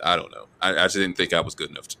I don't know. I just didn't think I was good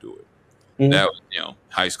enough to do it. Mm-hmm. That was, you know,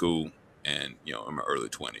 high school and, you know, in my early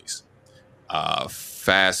 20s.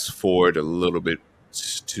 Fast forward a little bit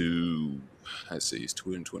to, let's see, it's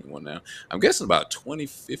 2021 now. I'm guessing about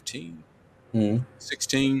 2015,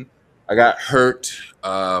 16. I got hurt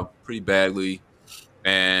pretty badly,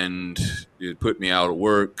 and it put me out of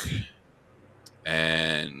work,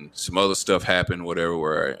 and some other stuff happened, whatever,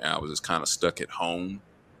 where I was just kind of stuck at home.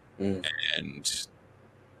 And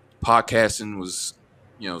podcasting was,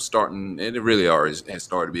 you know, starting, and it really has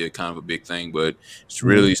started to be a kind of a big thing, but it's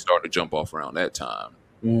really started to jump off around that time.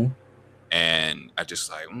 And I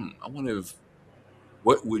just like, I wonder if,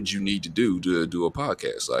 what would you need to do a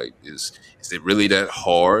podcast? Like, is it really that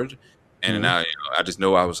hard? And I just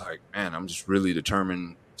know I was like, man, I'm just really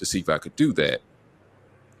determined to see if I could do that.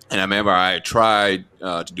 And I remember I tried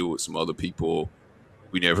to do it with some other people.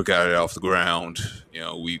 We never got it off the ground. You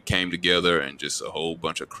know, we came together and just a whole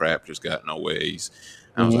bunch of crap just got in our ways.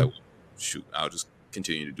 And I was like, well, shoot, I'll just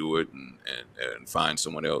continue to do it and find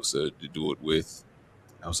someone else to do it with.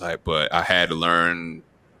 I was like, but I had to learn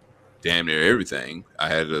damn near everything. I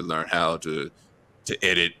had to learn how to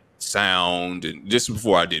edit sound, and just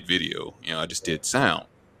before I did video, you know, I just did sound.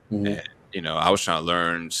 And, you know, I was trying to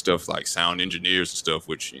learn stuff like sound engineers and stuff,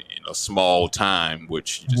 which in a small time,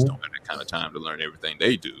 which you just don't have that kind of time to learn everything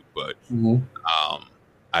they do. But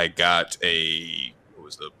I got what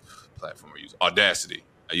was the platform I used? Audacity.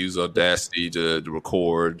 I use Audacity to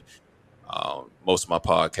record most of my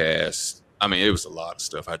podcasts. I mean, it was a lot of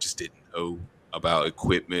stuff I just didn't know about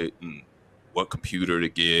equipment and what computer to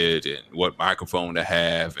get and what microphone to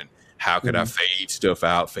have and how could I fade stuff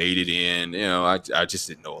out, fade it in. You know, I just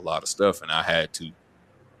didn't know a lot of stuff, and I had to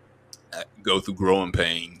go through growing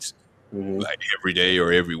pains like every day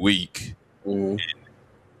or every week. And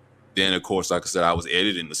then, of course, like I said, I was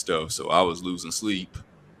editing the stuff, so I was losing sleep.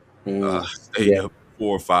 Staying up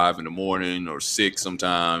 4 or 5 in the morning or 6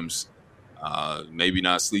 sometimes, maybe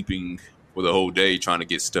not sleeping for the whole day trying to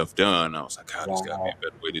get stuff done. I was like, God, there's got to be a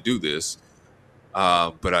better way to do this.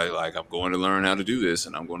 But I'm going to learn how to do this,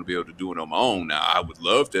 and I'm going to be able to do it on my own. Now, I would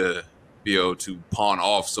love to be able to pawn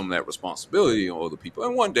off some of that responsibility on other people,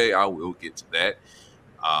 and one day I will get to that.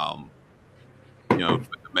 You know,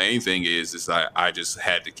 but the main thing is I just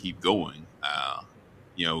had to keep going.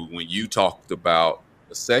 You know, when you talked about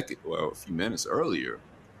a few minutes earlier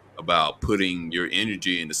about putting your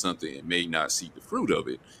energy into something and may not see the fruit of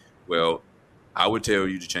it, well, I would tell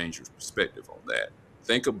you to change your perspective on that.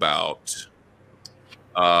 Think about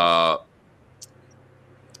a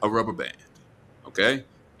rubber band. Okay,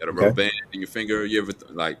 got a rubber band in your finger. You ever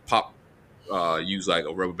use like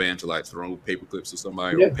a rubber band to like throw paper clips to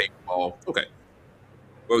somebody or a paper ball? Okay.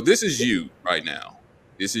 Well, this is you right now.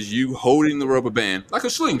 This is you holding the rubber band like a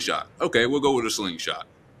slingshot. Okay, we'll go with a slingshot.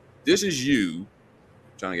 This is you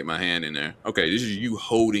trying to get my hand in there. Okay, this is you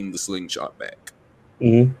holding the slingshot back.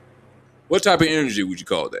 What type of energy would you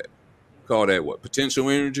call that? Call that what? Potential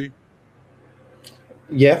energy?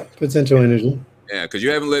 Yeah, potential energy. Yeah, because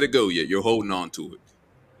you haven't let it go yet. You're holding on to it.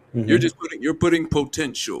 Mm-hmm. You're putting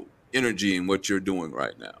potential energy in what you're doing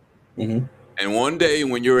right now. Mm-hmm. And one day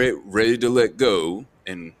when you're ready to let go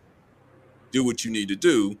and do what you need to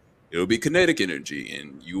do, it'll be kinetic energy,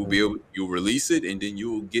 and you'll release it, and then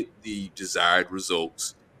you'll get the desired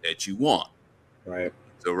results that you want. Right.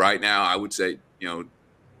 So right now, I would say,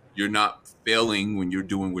 you're not failing when you're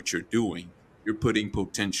doing what you're doing. You're putting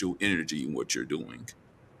potential energy in what you're doing.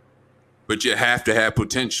 But you have to have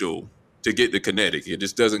potential to get the kinetic. It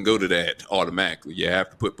just doesn't go to that automatically. You have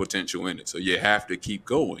to put potential in it. So you have to keep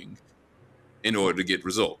going in order to get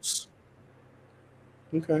results.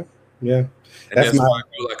 Okay. Yeah. And that's what I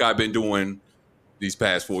feel like I've been doing these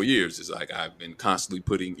past 4 years. Is like I've been constantly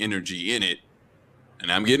putting energy in it,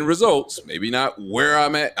 and I'm getting results. Maybe not where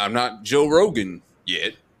I'm at. I'm not Joe Rogan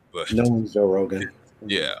yet, but no one's Joe Rogan.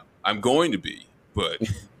 Yeah, I'm going to be, but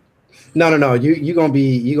no. You gonna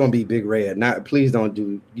be Big Red. Please don't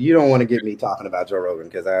do. You don't want to get me talking about Joe Rogan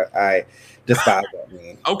because I despise that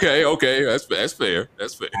man. Okay, that's fair.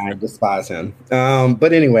 That's fair. I despise him.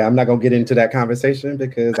 But anyway, I'm not gonna get into that conversation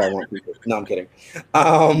because I want people. No, I'm kidding.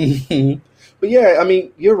 But yeah, I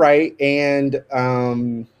mean, you're right, and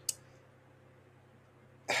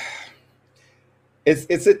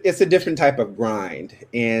it's a different type of grind.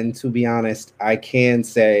 And to be honest, I can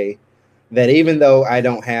say that even though I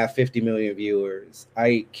don't have 50 million viewers,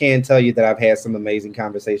 I can tell you that I've had some amazing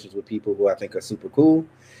conversations with people who I think are super cool.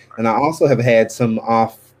 And I also have had some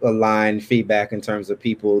off-the-line feedback in terms of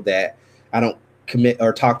people that I don't commit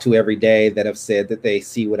or talk to every day that have said that they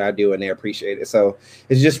see what I do and they appreciate it. So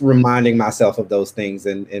it's just reminding myself of those things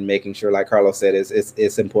and making sure, like Carlos said,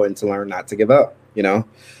 it's important to learn not to give up,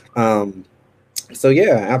 So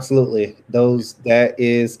yeah, absolutely. That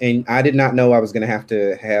is, and I did not know I was going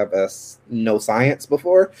to have no science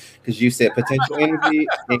before, because you said potential energy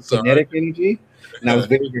and kinetic energy, and I was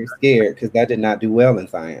very, very scared because that did not do well in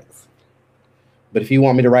science. But if you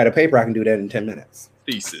want me to write a paper, I can do that in 10 minutes.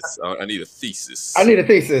 Thesis. I need a thesis. I need a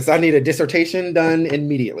thesis. I need a dissertation done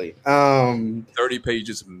immediately. 30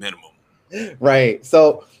 pages minimum. Right.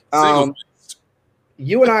 So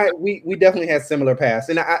you and I, we definitely had similar paths.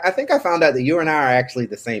 And I think I found out that you and I are actually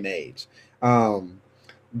the same age.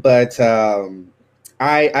 But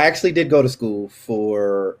I actually did go to school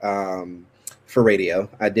for radio.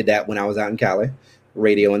 I did that when I was out in Cali,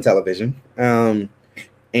 radio and television.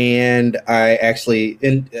 And I actually,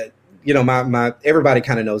 my everybody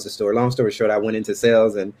kind of knows the story. Long story short, I went into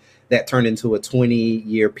sales, and that turned into a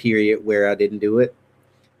 20-year period where I didn't do it.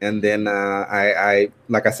 And then I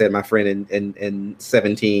like I said, my friend in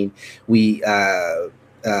 17, we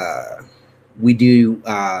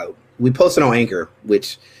posted on Anchor,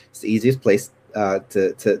 which is the easiest place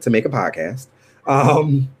to make a podcast.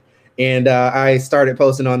 And I started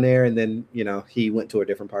posting on there, and then he went to a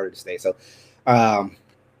different part of the state. So,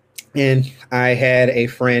 and I had a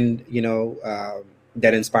friend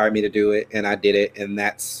that inspired me to do it, and I did it, and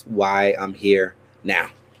that's why I'm here now.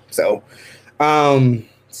 So.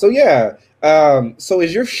 So yeah. So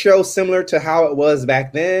is your show similar to how it was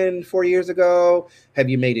back then 4 years ago? Have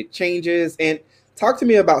you made it changes? And talk to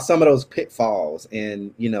me about some of those pitfalls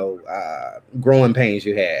and growing pains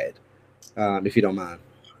you had, if you don't mind.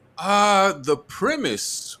 The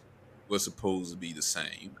premise was supposed to be the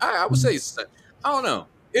same. I would say I don't know.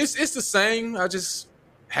 It's the same. I just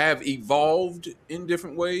have evolved in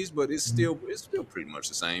different ways, but it's still pretty much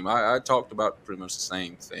the same. I talked about pretty much the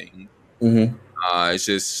same thing. Mm-hmm. It's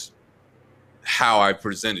just how I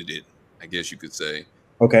presented it, I guess you could say.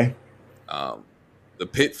 Okay. The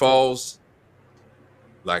pitfalls,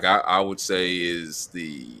 like I would say, is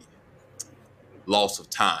the loss of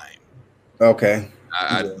time. Okay.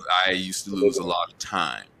 I used to lose a lot of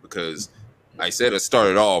time because I said I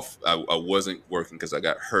started off, I wasn't working because I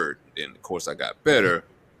got hurt. And of course I got better,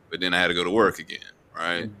 but then I had to go to work again,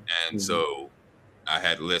 right? Mm-hmm. And so I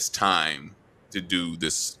had less time to do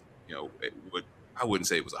this, what I wouldn't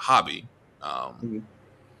say it was a hobby.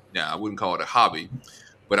 Yeah, I wouldn't call it a hobby,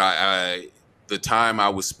 but the time I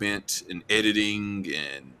was spent in editing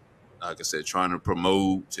and, like I said, trying to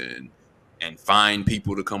promote and find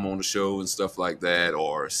people to come on the show and stuff like that,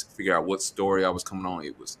 or figure out what story I was coming on,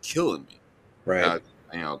 it was killing me. Right.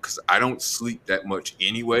 Because I don't sleep that much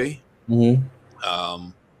anyway. Mm-hmm.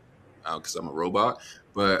 Because I'm a robot,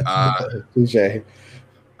 but I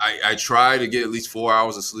try to get at least 4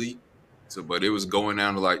 hours of sleep. So, but it was going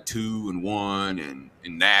down to like 2 and 1 and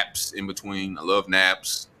naps in between. I love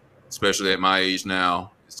naps, especially at my age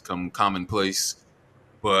now. It's come commonplace.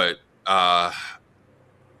 But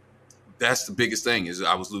that's the biggest thing is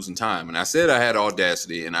I was losing time. And I said I had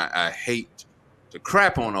Audacity, and I hate to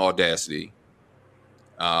crap on Audacity.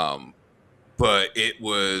 But it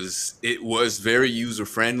was very user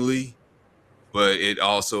friendly, but it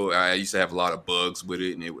also, I used to have a lot of bugs with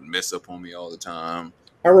it, and it would mess up on me all the time.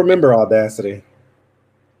 I remember Audacity.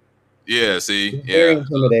 Yeah, see, it's very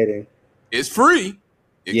intimidating. It's free.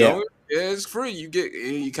 It's free.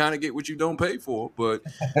 You kind of get what you don't pay for, but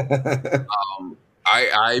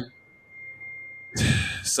I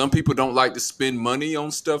some people don't like to spend money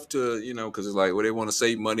on stuff to, because it's like, well, they want to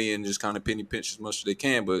save money and just kind of penny pinch as much as they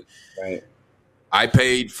can. But right. I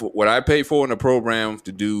paid for what I paid for in the program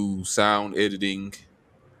to do sound editing.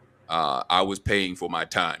 I was paying for my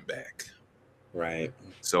time back. Right.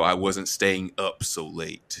 So I wasn't staying up so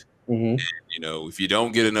late. Mm-hmm. And, if you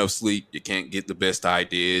don't get enough sleep, you can't get the best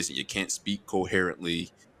ideas, and you can't speak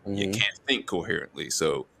coherently. Mm-hmm. You can't think coherently.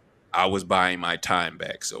 So I was buying my time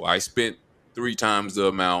back. So I spent 3 times the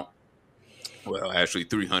amount. Well, actually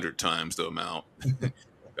 300 times the amount,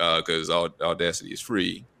 because Audacity is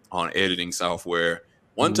free, on editing software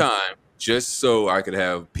one time, just so I could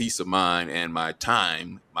have peace of mind and my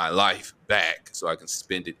time, my life back, so I can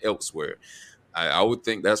spend it elsewhere. I would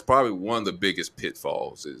think that's probably one of the biggest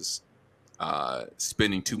pitfalls is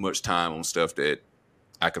spending too much time on stuff that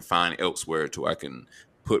I could find elsewhere, so I can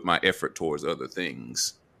put my effort towards other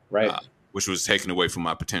things, right? Which was taken away from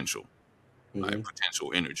my potential, my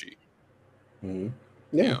potential energy. Mm-hmm.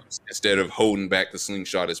 Yeah. Instead of holding back the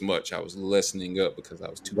slingshot as much, I was lessening up because I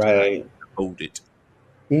was too tired to hold it.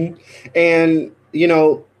 Mm-hmm. And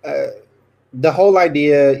the whole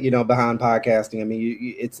idea, behind podcasting. I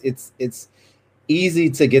mean, it's easy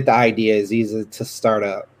to get the idea, it's easy to start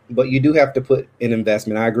up, but you do have to put an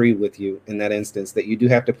investment. I agree with you in that instance that you do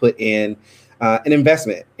have to put in an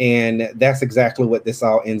investment, and that's exactly what this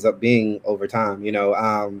all ends up being over time.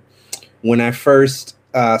 When I first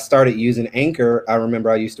started using Anchor, I remember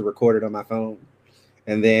I used to record it on my phone,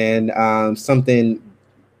 and then something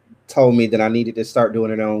told me that I needed to start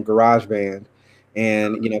doing it on GarageBand.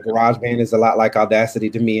 And GarageBand is a lot like Audacity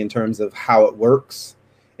to me in terms of how it works,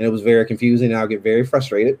 and it was very confusing. I'll get very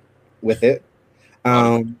frustrated with it.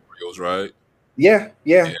 Right? Yeah,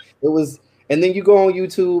 it was. And then you go on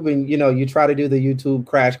YouTube and you try to do the YouTube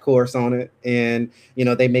crash course on it, and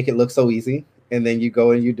they make it look so easy. And then you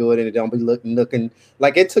go and you do it, and it don't be looking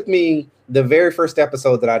like it took me the very first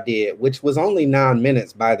episode that I did, which was only 9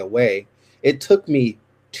 minutes, by the way. It took me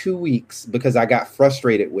 2 weeks because I got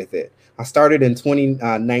frustrated with it. I started in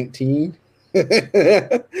 2019,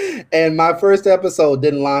 and my first episode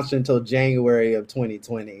didn't launch until January of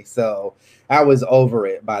 2020. So I was over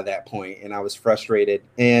it by that point, and I was frustrated.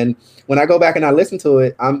 And when I go back and I listen to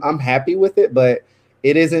it, I'm happy with it, but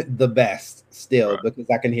it isn't the best still, because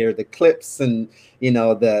I can hear the clips and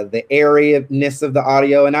the airiness of the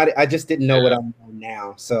audio, and I just didn't know what I know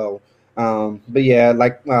now. So but yeah,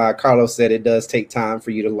 like Carlos said, it does take time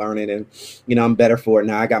for you to learn it, and I'm better for it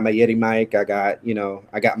now. I got my Yeti mic. I got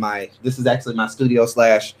this is actually my studio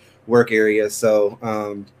 / work area.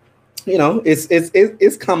 So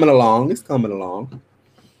it's coming along. It's coming along.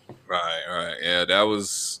 Right. Yeah, that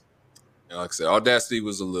was, like I said, Audacity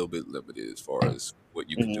was a little bit limited as far as what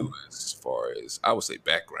you could do, as far as, I would say,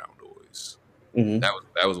 background noise. That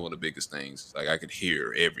was one of the biggest things. Like, I could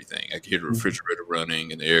hear everything. I could hear the refrigerator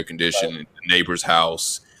running and the air conditioning, the neighbor's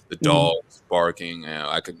house, the dogs barking.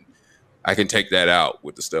 I can take that out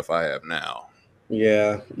with the stuff I have now.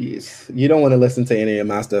 Yeah, you don't want to listen to any of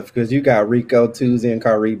my stuff because you got Rico, Tuesday, and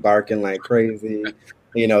Kari barking like crazy.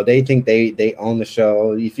 They think they own the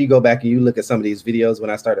show. If you go back and you look at some of these videos when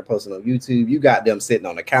I started posting on YouTube, you got them sitting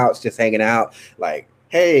on the couch just hanging out like,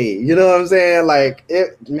 hey, you know what I'm saying? Like,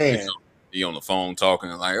 man. You on the phone talking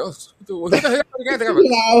like, oh, what the hell?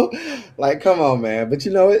 Like, come on, man. But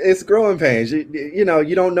it's growing pains. You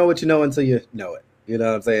don't know what you know until you know it. You know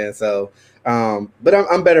what I'm saying? So, but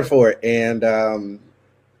I'm better for it. And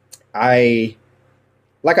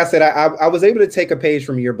like I said, I was able to take a page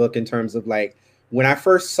from your book in terms of like when I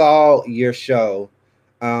first saw your show,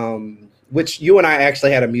 which you and I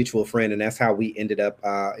actually had a mutual friend, and that's how we ended up,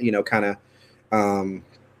 kind of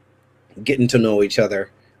getting to know each other.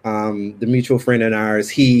 The mutual friend of ours,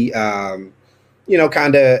 he, kind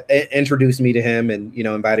of introduced me to him and,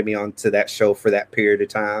 invited me on to that show for that period of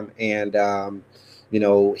time. And,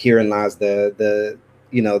 herein lies the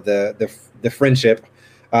friendship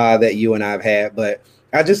that you and I've had. But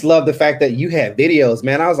I just love the fact that you had videos,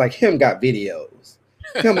 man. I was like, him got videos.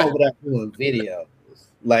 Him over there doing videos.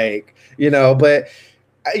 Like, but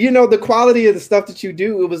the quality of the stuff that you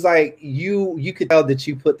do, it was like you could tell that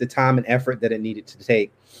you put the time and effort that it needed to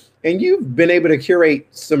take and you've been able to curate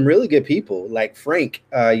some really good people like Frank.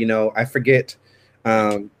 I forget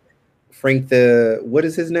Frank, what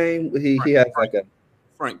is his name? He has like a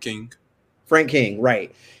Frank King. Frank King,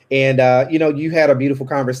 right? And you had a beautiful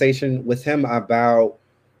conversation with him about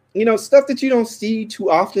stuff that you don't see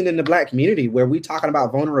too often in the Black community, where we talking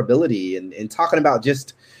about vulnerability and talking about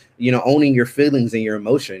just owning your feelings and your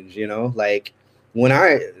emotions. Like when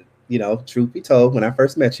truth be told, when I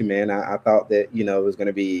first met you, man, I thought that it was going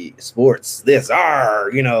to be sports,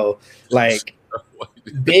 like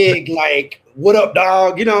big, like what up,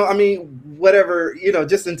 dog? Whatever,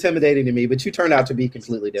 just intimidating to me. But you turned out to be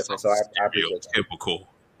completely different. So I appreciate that. Typical.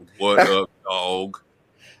 What up, dog?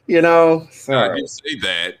 Sorry. I did say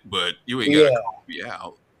that, but you ain't gotta call me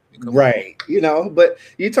out. Right. But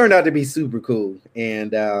you turned out to be super cool.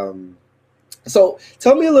 And so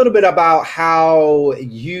tell me a little bit about how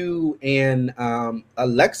you and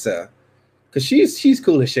Alexa, because she's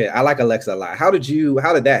cool as shit. I like Alexa a lot. How did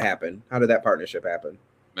that happen? How did that partnership happen?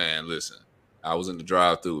 Man, listen, I was in the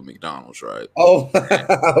drive-thru with McDonald's, right? Oh,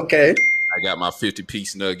 okay. I got my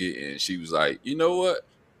 50-piece nugget, and she was like, "You know what?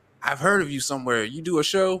 I've heard of you somewhere. You do a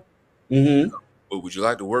show, but would you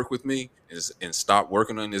like to work with me and stop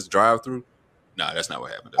working on this drive-thru?" Nah, that's not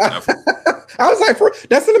what happened. I was like,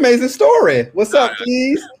 that's an amazing story. What's up,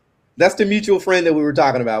 please? That's the mutual friend that we were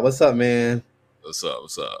talking about. What's up, man? What's up?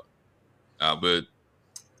 But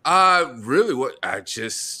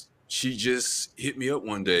she just hit me up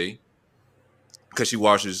one day because she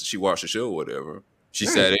watched the show or whatever. She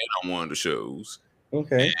sat in on one of the shows.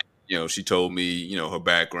 Okay. And, she told me, her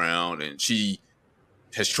background, and she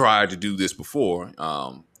has tried to do this before.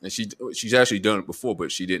 And she's actually done it before,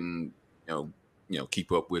 but she didn't,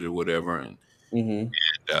 keep up with it or whatever. And,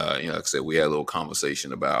 like I said, we had a little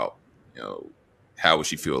conversation about, how would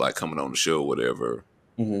she feel like coming on the show or whatever,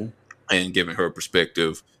 and giving her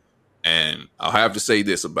perspective. And I'll have to say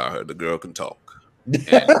this about her: the girl can talk. And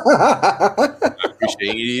I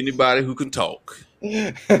appreciate anybody who can talk.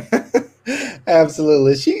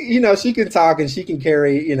 Absolutely. She can talk and she can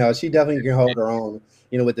carry, she definitely can hold her own,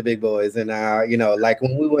 with the big boys. And, like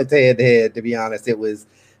when we went head to head, to be honest,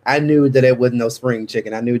 I knew that it was no spring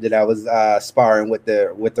chicken. I knew that I was sparring with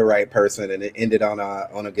the right person, and it ended on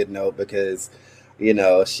a good note because,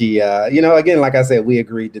 she, again, like I said, we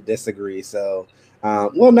agreed to disagree. So,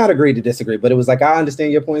 not agreed to disagree, but it was like, I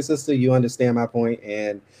understand your point, sister. You understand my point.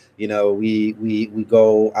 And, we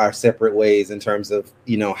go our separate ways in terms of,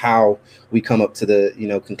 how we come up to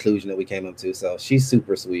the, conclusion that we came up to. So she's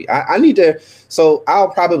super sweet. I need to, so I'll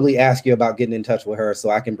probably ask you about getting in touch with her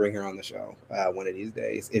so I can bring her on the show one of these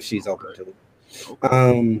days, if she's open to it.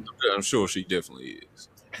 Okay. I'm sure she definitely is.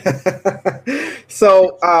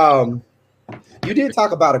 So, you did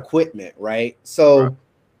talk about equipment, right? So,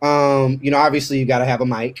 obviously you got to have a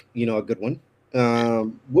mic, a good one.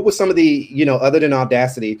 What was some of the, other than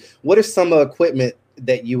Audacity, what are some equipment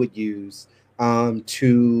that you would use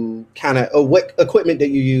to kind of, or what equipment that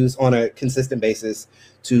you use on a consistent basis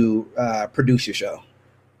to produce your show?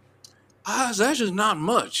 It's actually not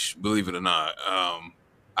much, believe it or not.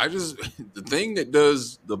 The thing that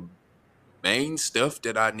does the main stuff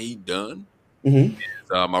that I need done is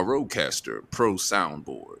my Rodecaster Pro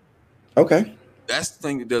soundboard. Okay. That's the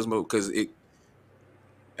thing that does most, because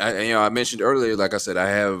I mentioned earlier, like I said, I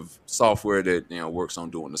have software that works on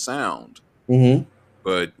doing the sound.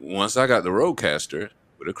 But once I got the Rodecaster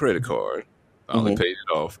with a credit card, I only paid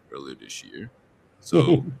it off earlier this year,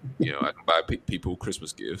 so I can buy people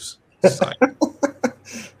Christmas gifts.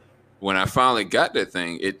 When I finally got that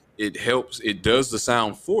thing, it helps. It does the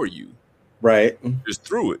sound for you, right? Just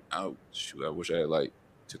through it. I wish I had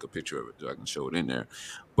took a picture of it so I can show it in there.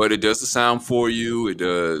 But it does the sound for you. It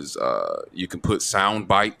does. You can put sound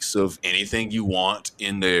bites of anything you want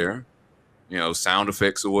in there, sound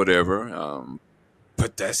effects or whatever.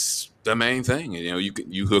 But that's the main thing.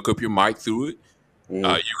 You hook up your mic through it.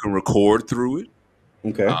 You can record through it.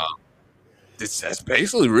 Okay. That's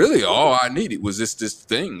basically really all I needed was this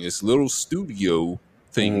thing, this little studio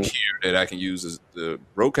thing here that I can use as the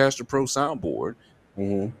Rodecaster Pro soundboard,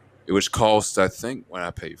 which costs, I think, when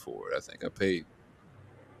I paid for it, I paid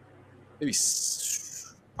maybe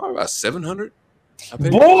probably about $700.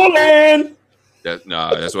 Ballin'! That's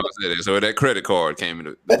what I said. So that credit card came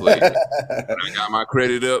into play. I got my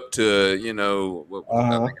credit up to,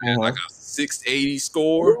 I think I had like a 680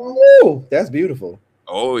 score. Ooh, that's beautiful.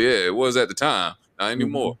 Oh yeah, it was at the time. Not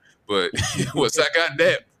anymore. But once I got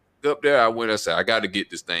that up there, I said, I got to get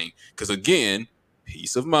this thing. Because again,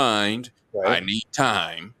 peace of mind. Right. I need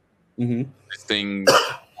time. This thing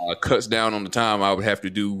cuts down on the time I would have to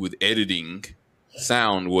do with editing,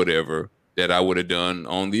 sound, whatever, that I would have done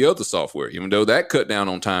on the other software. Even though that cut down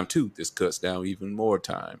on time too, this cuts down even more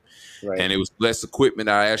time. Right. And it was less equipment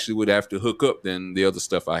I actually would have to hook up than the other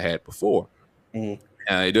stuff I had before. Mm-hmm.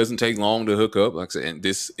 It doesn't take long to hook up, like I said,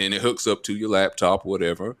 and it hooks up to your laptop,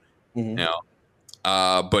 whatever. Mm-hmm. Now,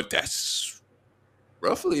 but that's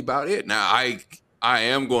roughly about it. Now, I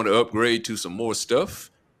am going to upgrade to some more stuff.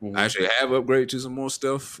 Mm-hmm. I actually have upgraded to some more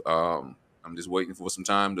stuff. I'm just waiting for some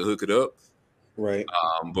time to hook it up. Right.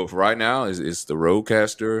 But for right now, it's the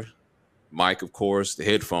Rodecaster mic, of course, the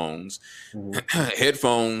headphones. Mm-hmm.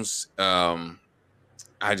 Headphones,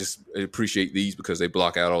 I just appreciate these because they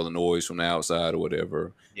block out all the noise from the outside or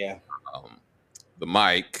whatever. Yeah. The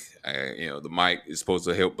mic, the mic is supposed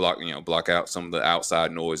to help block out some of the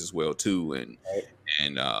outside noise as well too, and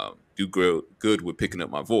do good with picking up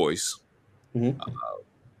my voice. Mm-hmm.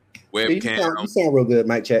 Webcam, you sound real good.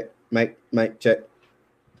 Mic check.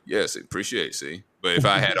 Yes, appreciate it. See, but if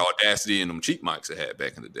I had Audacity and them cheap mics I had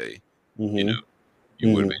back in the day, mm-hmm.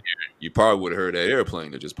 You would have been here. You probably would have heard that airplane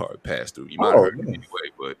that just probably passed through. You might have heard it anyway,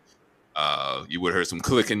 but you would have heard some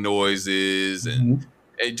clicking noises and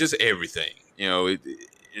just everything.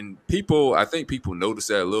 And people, I think people notice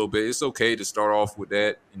that a little bit. It's okay to start off with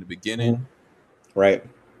that in the beginning, right?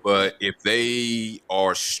 But if they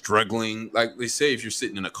are struggling, like they say, if you're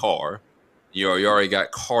sitting in a car, you already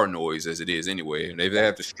got car noise as it is anyway, and if they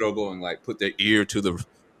have to struggle and like put their ear to the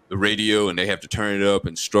radio and they have to turn it up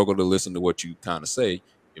and struggle to listen to what you kind of say,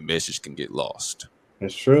 your message can get lost.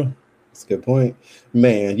 That's true. That's a good point.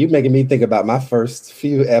 Man, you're making me think about my first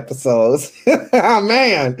few episodes.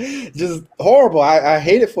 Man, just horrible. I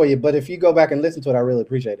hate it for you, but if you go back and listen to it, I really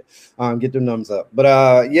appreciate it. Get the numbers up.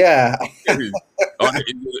 But yeah.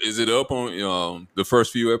 Is it up on the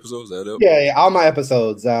first few episodes? Is that up? Yeah, all my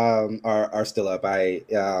episodes are still up. I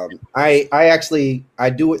actually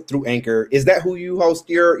do it through Anchor. Is that who you host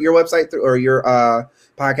your website through or your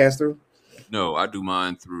podcast through? No, I do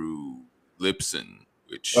mine through Libsyn,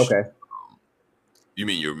 which okay. You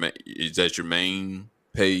mean is that your main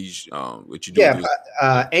page? What you do? Yeah,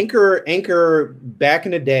 Anchor back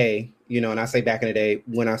in the day, and I say back in the day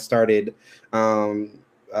when I started, when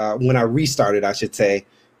I restarted, I should say,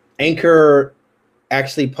 Anchor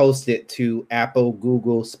actually posted to Apple,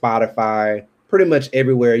 Google, Spotify, pretty much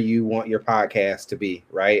everywhere you want your podcast to be,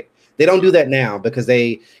 right? They don't do that now because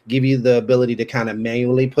they give you the ability to kind of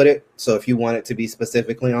manually put it. So if you want it to be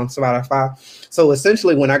specifically on Spotify. So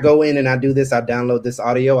essentially when I go in and I do this, I download this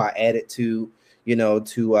audio, I add it to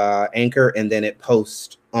Anchor, and then it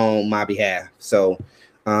posts on my behalf. So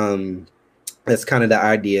that's kind of the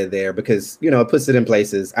idea there because, it puts it in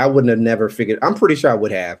places. I wouldn't have never figured. I'm pretty sure I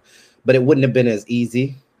would have, but it wouldn't have been as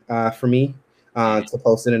easy for me to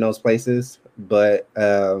post it in those places. But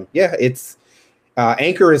it's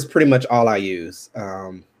Anchor is pretty much all I use.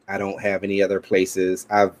 I don't have any other places.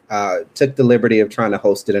 I've took the liberty of trying to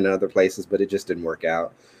host it in other places, but it just didn't work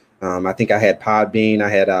out. I think I had Podbean. I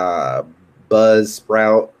had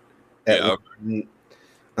Buzzsprout,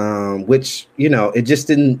 which, it just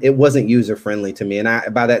didn't. It wasn't user friendly to me.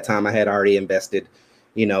 And by that time, I had already invested,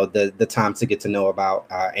 the time to get to know about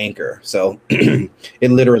Anchor. So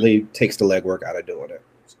it literally takes the legwork out of doing it.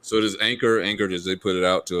 So does Anchor? Does they put it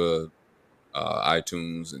out to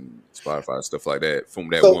iTunes and Spotify, stuff like that from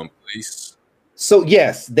that one place? So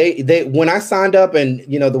yes, they when I signed up and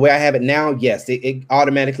the way I have it now, yes, it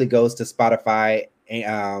automatically goes to Spotify,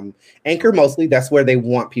 Anchor mostly. That's where they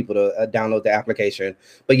want people to download the application.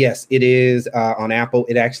 But yes, it is on Apple.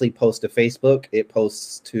 It actually posts to Facebook. It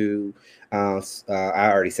posts to I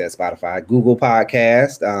already said Spotify, Google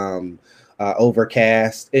Podcast,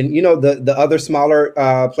 Overcast, and the other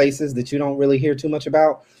smaller places that you don't really hear too much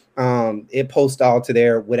about. It posts all to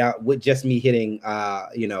there with just me hitting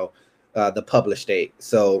the publish date.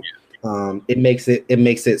 So it makes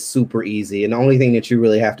it super easy. And the only thing that you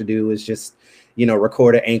really have to do is just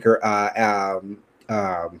record an Anchor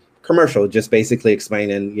commercial, just basically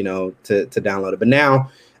explaining to download it. But now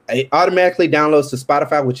it automatically downloads to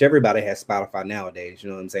Spotify, which everybody has Spotify nowadays. You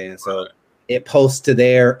know what I'm saying? So it posts to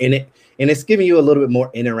there, and it's giving you a little bit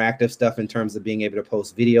more interactive stuff in terms of being able to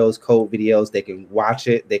post videos, code videos. They can watch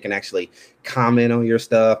it. They can actually comment on your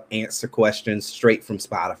stuff, answer questions straight from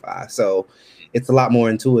Spotify. So it's a lot more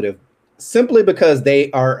intuitive simply because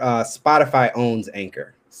they are Spotify owns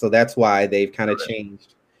Anchor. So that's why they've kind of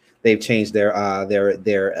changed. They've changed their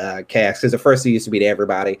cast, because at first it used to be to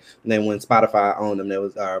everybody, and then when Spotify owned them,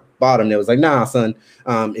 bought them, there was like, nah, son,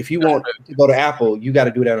 if you want to go to Apple, you got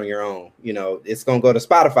to do that on your own. It's gonna go to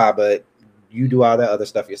Spotify, but you do all that other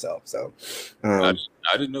stuff yourself. So I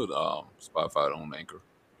didn't know Spotify owned Anchor.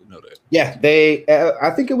 Didn't know that. Yeah, they.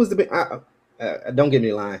 I think it was Don't get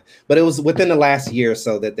me lying, but it was within the last year or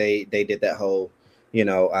so that they did that whole,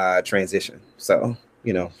 transition. So,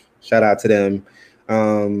 shout out to them,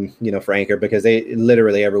 for Anchor, because they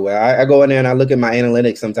literally everywhere. I go in there and I look at my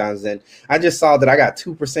analytics sometimes, and I just saw that I got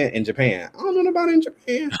 2% in Japan. I don't know about in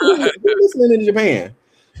Japan. Who's listening in Japan?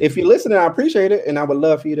 If you're listening, I appreciate it, and I would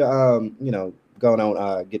love for you to, go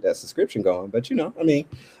on, get that subscription going. But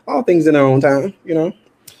all things in their own time.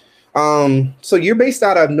 So you're based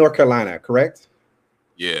out of North Carolina, correct?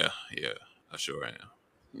 Yeah, I sure am.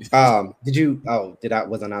 Was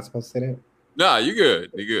I not supposed to say that? Nah, you're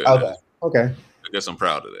good. You're good. Okay. I guess I'm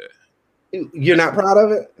proud of that. You're not proud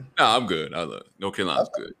of it? No, I'm good. I love it. North Carolina's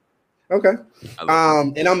good. Okay.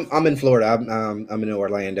 And I'm in Florida. I'm in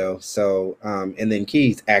Orlando. So and then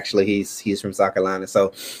Keith, actually, he's from South Carolina.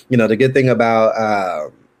 So the good thing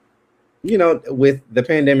about with the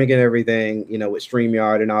pandemic and everything, with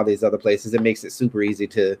StreamYard and all these other places, it makes it super easy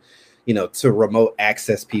to to remote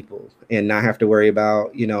access people and not have to worry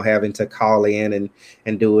about having to call in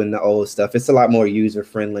and doing the old stuff. It's a lot more user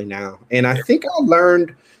friendly now. And I think I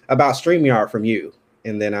learned about StreamYard from you,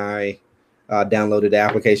 and then I downloaded the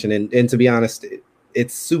application, and to be honest,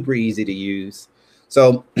 it's super easy to use.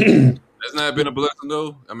 So hasn't that been a blessing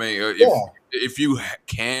though? I mean, if you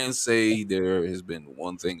can say there has been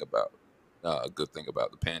one thing about a good thing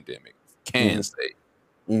about the pandemic, say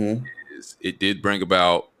is it did bring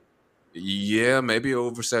about maybe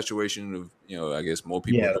oversaturation of I guess more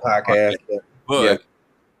people the podcast, but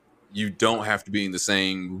you don't have to be in the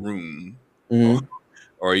same room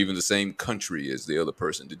or even the same country as the other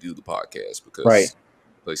person to do the podcast, because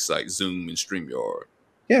places like Zoom and StreamYard.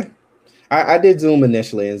 Yeah. I did Zoom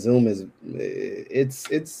initially, and Zoom is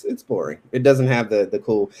it's boring. It doesn't have the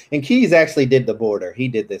cool. And Keys actually did the border. He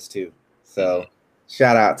did this too. So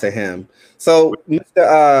shout out to him. So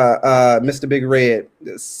Mr. Big Red.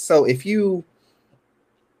 So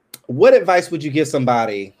what advice would you give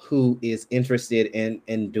somebody who is interested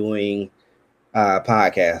in doing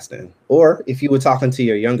podcasting? Or if you were talking to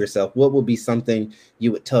your younger self, what would be something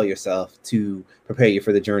you would tell yourself to prepare you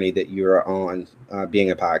for the journey that you're on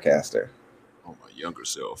being a podcaster? Oh, my younger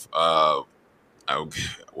self. I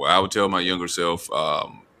would tell my younger self,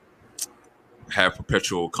 have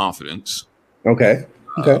perpetual confidence. Okay.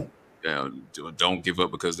 Don't give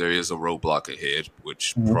up, because there is a roadblock ahead,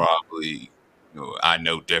 which probably, I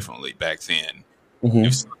know definitely back then,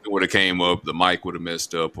 if something would have came up, the mic would have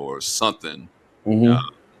messed up or something,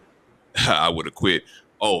 I would have quit.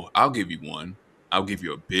 Oh, I'll give you one. I'll give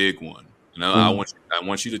you a big one. I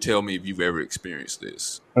want you to tell me if you've ever experienced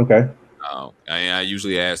this. Okay. I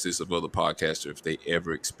usually ask this of other podcasters if they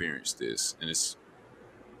ever experienced this, and this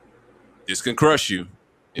can crush you.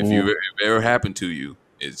 If it ever happened to you,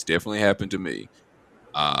 it's definitely happened to me.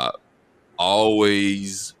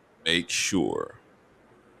 Always make sure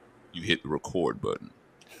you hit the record button.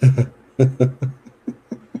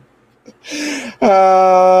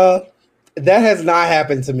 That has not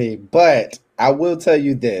happened to me, but I will tell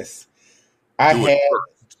you this. Do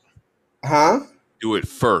it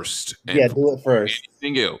first. And do it first.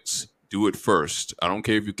 Anything else, do it first. I don't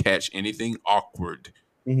care if you catch anything awkward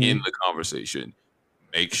in the conversation.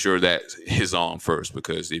 Make sure that is on first,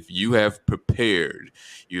 because if you have prepared,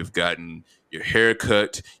 you've gotten your hair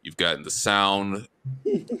cut, you've gotten the sound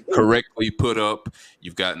correctly put up,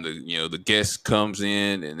 you've gotten the guest comes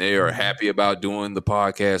in and they are happy about doing the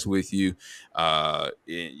podcast with you, the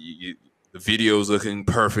video's looking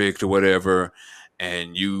perfect or whatever,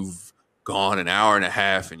 and you've gone an hour and a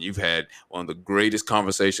half and you've had one of the greatest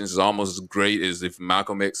conversations. It's almost as great as if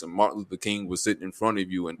Malcolm X and Martin Luther King was sitting in front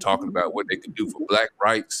of you and talking about what they could do for black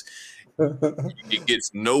rights. It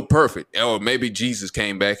gets no perfect. Or maybe Jesus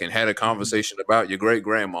came back and had a conversation about your great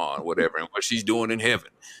grandma or whatever and what she's doing in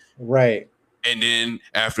heaven. Right. And then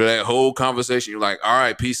after that whole conversation, you're like, all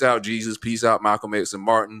right, peace out, Jesus. Peace out, Malcolm X and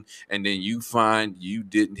Martin. And then you find you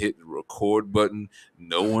didn't hit the record button.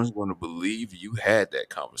 No one's going to believe you had that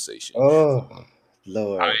conversation. Oh,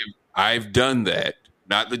 Lord. I've done that.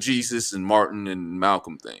 Not the Jesus and Martin and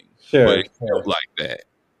Malcolm thing. Sure. But it felt like that,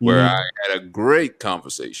 where I had a great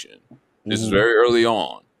conversation. This is very early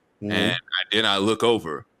on. And then I look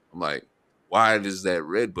over. I'm like, why does that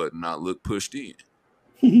red button not look pushed in?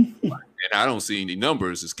 And I don't see any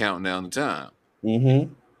numbers. It's counting down the time.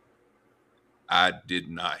 I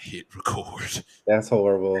did not hit record. That's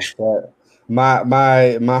horrible. But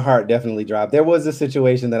my heart definitely dropped. There was a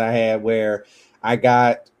situation that I had where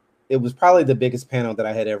it was probably the biggest panel that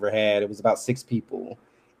I had ever had. It was about 6 people.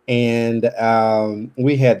 And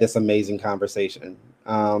we had this amazing conversation.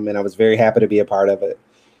 And I was very happy to be a part of it.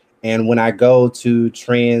 And when I go to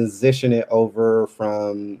transition it over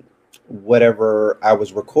from whatever I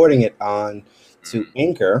was recording it on to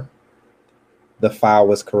Anchor, the file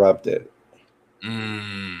was corrupted.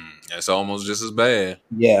 That's almost just as bad.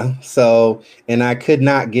 Yeah. So, and I could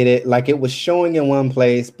not get it. Like, it was showing in one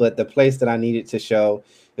place, but the place that I needed to show,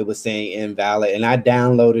 it was saying invalid. And I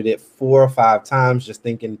downloaded it 4 or 5 times, just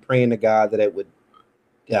thinking, praying to God that it would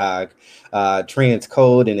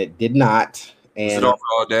transcode, and it did not. And was it off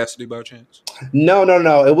Audacity by chance? No.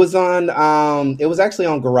 It was on. It was actually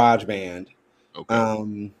on GarageBand.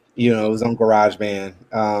 Okay. It was on GarageBand.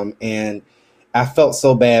 And I felt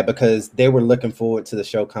so bad because they were looking forward to the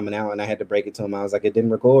show coming out, and I had to break it to them. I was like, it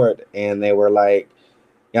didn't record, and they were like,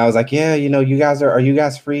 I was like, yeah, you guys are you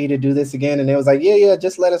guys free to do this again? And they was like, yeah,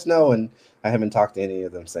 just let us know. And I haven't talked to any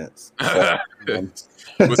of them since. So,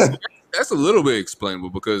 that's a little bit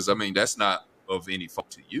explainable because I mean that's not of any fault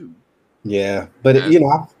to you. Yeah, but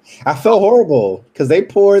I felt horrible because they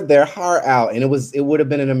poured their heart out, and it would have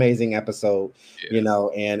been an amazing episode,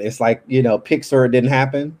 and it's like, Pixar, it didn't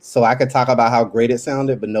happen. So I could talk about how great it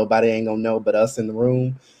sounded, but nobody ain't gonna know but us in the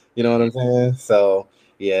room. You know what I'm saying? So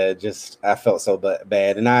yeah, I felt so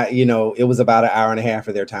bad. And it was about an hour and a half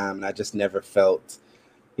of their time, and I just never felt,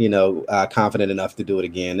 confident enough to do it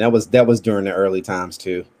again. That was during the early times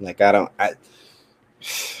too. Like it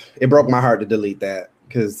broke my heart to delete that,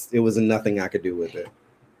 because it was nothing I could do with it.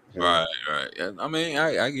 Right. I mean,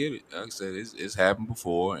 I get it. Like I said, it's happened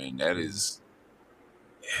before, and it's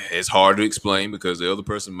hard to explain because the other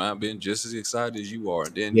person might have been just as excited as you are,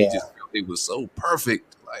 and then it was so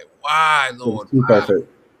perfect. Like, why, Lord? Too perfect.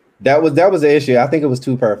 That was the issue. I think it was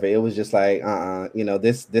too perfect. It was just like,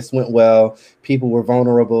 this went well. People were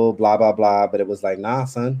vulnerable, blah blah blah. But it was like, nah,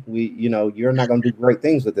 son, you're not gonna do great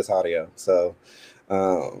things with this audio. So.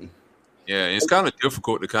 Yeah, it's kind of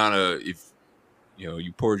difficult to kind of, if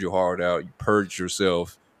you poured your heart out, you purged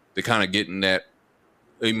yourself, to kind of get in that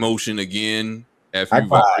emotion again after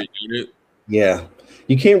you've already done it. Yeah,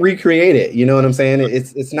 you can't recreate it. You know what I'm saying?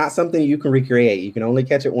 It's not something you can recreate. You can only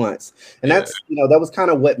catch it once, and that's that was kind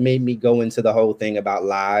of what made me go into the whole thing about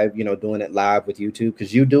live. Doing it live with YouTube,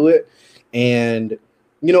 because you do it, and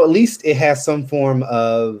at least it has some form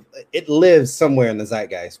of, it lives somewhere in the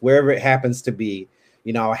zeitgeist, wherever it happens to be.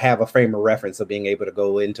 I have a frame of reference of being able to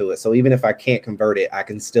go into it. So even if I can't convert it, I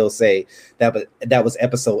can still say that was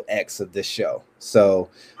episode X of this show. So,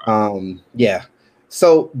 yeah.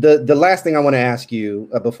 So the last thing I want to ask you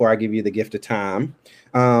before I give you the gift of time,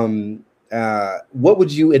 what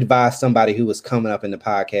would you advise somebody who is coming up in the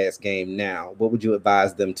podcast game now? What would you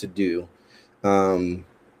advise them to do,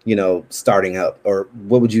 starting up, or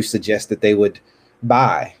what would you suggest that they would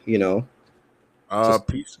buy, A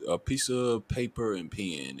piece of paper and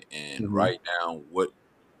pen, and write down what you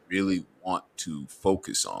really want to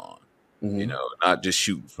focus on. Not just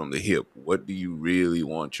shooting from the hip. What do you really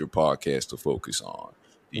want your podcast to focus on?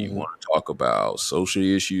 Do you want to talk about social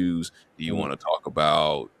issues? Do you want to talk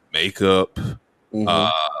about makeup?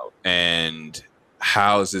 And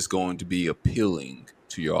how is this going to be appealing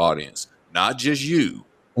to your audience? Not just you.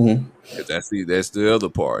 That's the other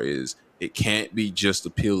part, is it can't be just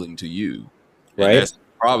appealing to you. And that's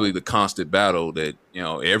probably the constant battle that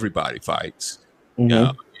everybody fights.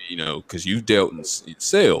 Because you've dealt in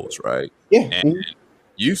sales, right? Yeah. And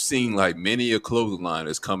you've seen like many a clothing line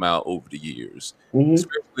that's come out over the years,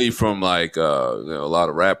 especially from like a lot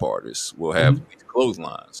of rap artists will have these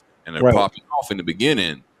clotheslines, and they're popping off in the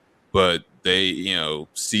beginning, but they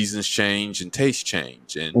seasons change and tastes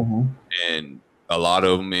change, and a lot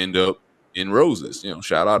of them end up in Roses.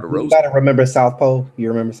 Shout out to Roses. You gotta remember South Pole. You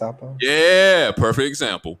remember South Pole? Yeah, perfect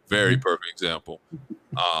example. Very perfect example.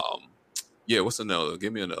 Yeah, what's another?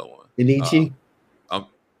 Give me another one. Enichi.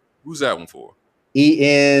 Who's that one for?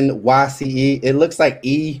 ENYCE. It looks like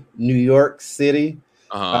New York City.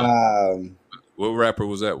 What rapper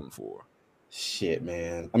was that one for? Shit,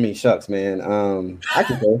 man. I mean, shucks, man. I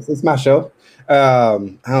can guess. It's my show. I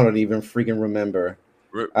don't even freaking remember.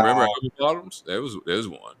 Remember Apple Bottoms? There's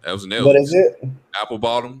one. That was an What is it? Apple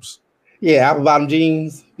Bottoms. Yeah, Apple Bottom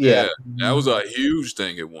jeans. Yeah, that was a huge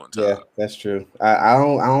thing at one time. Yeah, that's true. I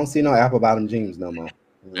don't see no Apple Bottom jeans no more.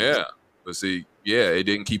 Yeah, but see, it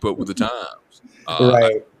didn't keep up with the times.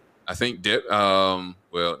 Right. I think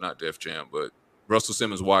not Def Jam, but Russell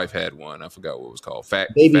Simmons' wife had one. I forgot what it was called.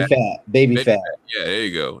 Baby Fat. Yeah, there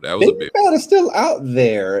you go. That was Baby Fat is still out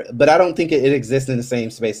there, but I don't think it exists in the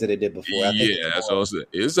same space that it did before. That's what I was saying.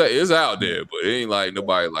 It's out there, but it ain't like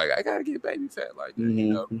nobody like, I gotta get Baby Fat like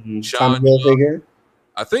that. Sean John,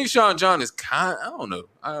 I think Sean John is I don't know.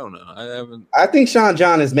 I think Sean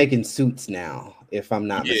John is making suits now, if I'm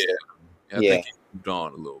not mistaken. I think he moved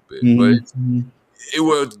on a little bit, but It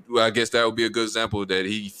was. Well, I guess that would be a good example that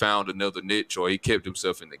he found another niche or he kept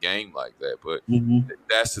himself in the game like that. But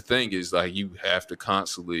that's the thing is like you have to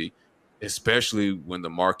constantly, especially when the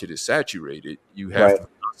market is saturated, you have to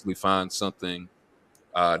constantly find something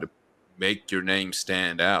to make your name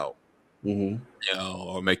stand out, you know,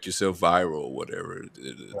 or make yourself viral, or whatever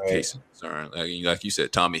the case is concerned. Like you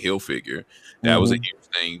said, Tommy Hilfiger, that was a huge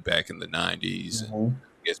thing back in the 90s, and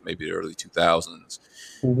I guess maybe the early 2000s.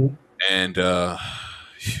 And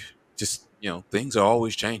just, you know, things are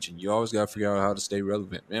always changing. You always got to figure out how to stay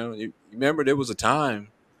relevant. You know, you remember there was a time,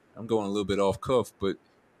 I'm going a little bit off cuff, but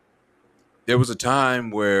there was a time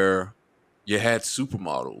where you had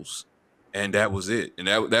supermodels and that was it. And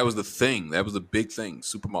that was the thing. That was the big thing.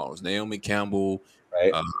 Supermodels. Naomi Campbell,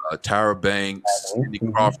 Tyra Banks, Cindy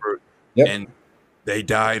Crawford. And they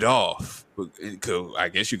died off. I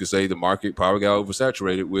guess you could say the market probably got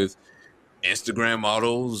oversaturated with Instagram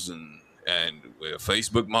models and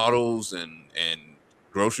Facebook models and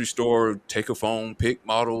grocery store take a phone pick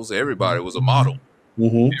models. Everybody was a model.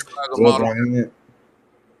 Everybody was a model.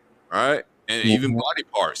 Right? And even body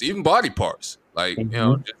parts. Like, you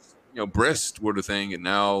know, just, you know, breasts were the thing, and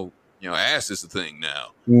now, you know, ass is the thing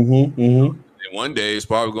now. And one day it's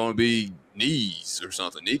probably going to be knees or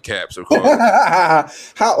something, kneecaps or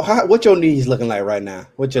how what your knees looking like right now?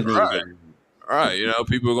 What your knees looking like? All right, you know,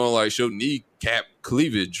 people are gonna like show kneecap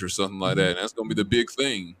cleavage or something like that. And that's gonna be the big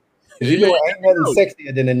thing. You know, ain't nothing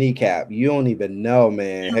sexier than a kneecap. You don't even know,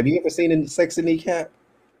 man. Have you ever seen a sexy kneecap?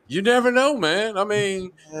 You never know, man. I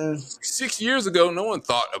mean, 6 years ago, no one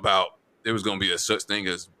thought about there was gonna be a such thing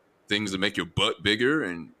as things that make your butt bigger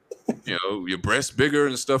and, you know, your breasts bigger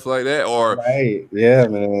and stuff like that. Or man,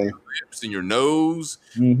 lips in your nose,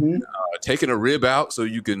 taking a rib out so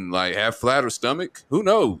you can like have flatter stomach. Who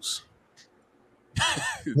knows?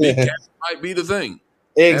 Might be the thing.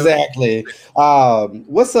 Exactly.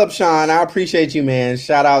 What's up, Sean? I appreciate you, man.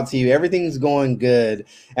 Shout out to you. Everything's going good.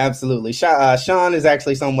 Absolutely. Sean is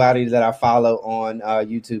actually somebody that I follow on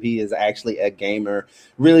YouTube. He is actually a gamer,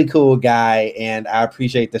 really cool guy, and I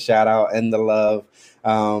appreciate the shout out and the love.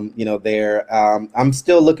 You know, there. I'm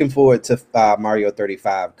still looking forward to Mario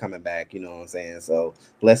 35 coming back. You know what I'm saying? So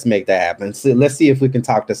let's make that happen. So let's see if we can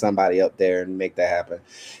talk to somebody up there and make that happen.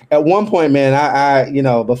 At one point, man, I you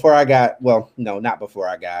know,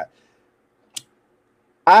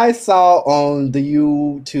 I saw on the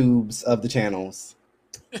YouTubes of the channels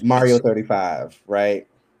Mario 35, right?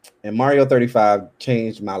 And Mario 35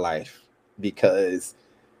 changed my life because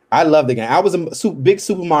I love the game. I was a big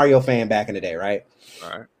Super Mario fan back in the day, right?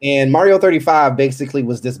 Right. And Mario 35 basically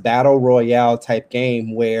was this battle royale type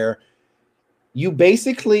game where you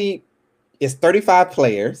basically, it's 35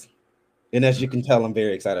 players. And as you can tell, I'm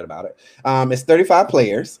very excited about it. It's 35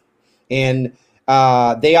 players and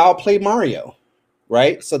they all play Mario,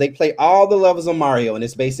 right? So they play all the levels of Mario, and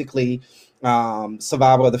it's basically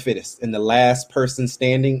survival of the fittest. And the last person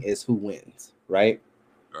standing is who wins, right?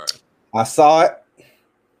 Right. I saw it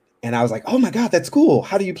and I was like, oh my God, that's cool.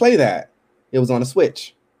 How do you play that? It was on a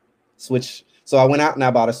Switch. So I went out and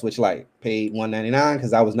I bought a Switch Lite, paid $199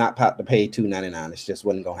 because I was not about to pay $299. It just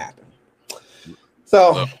wasn't going to happen.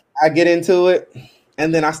 So I get into it,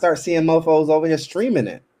 and then I start seeing mofos over here streaming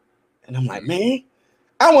it. And I'm like, man,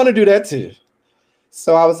 I want to do that too.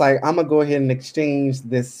 So I was like, I'm going to go ahead and exchange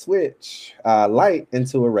this Switch Lite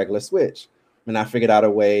into a regular Switch. And I figured out a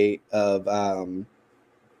way of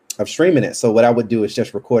streaming it. So what I would do is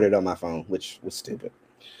just record it on my phone, which was stupid.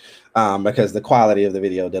 Because the quality of the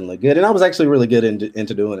video didn't look good. And I was actually really good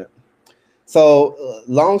into doing it. So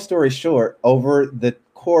long story short, over the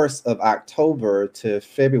course of October to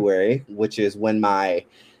February, which is when my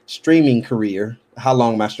streaming career, how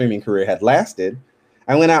long my streaming career had lasted,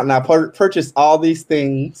 I went out and I purchased all these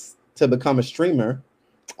things to become a streamer,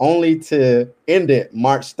 only to end it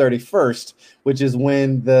March 31st, which is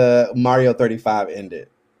when the Mario 35 ended.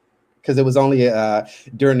 Because it was only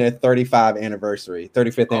during their 35th anniversary.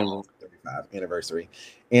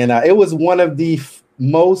 And it was one of the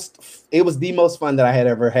it was the most fun that I had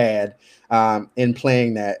ever had in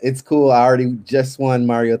playing that. It's cool. I already just won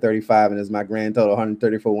Mario 35 and it's my grand total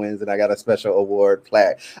 134 wins, and I got a special award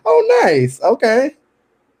plaque. Oh, nice. Okay.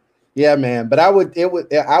 Yeah, man. But I would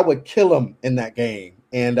kill him in that game.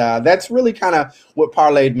 And that's really kind of what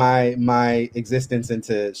parlayed my existence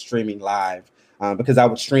into streaming live. Because I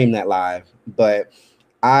would stream that live, but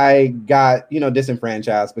I got,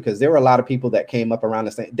 disenfranchised because there were a lot of people that came up around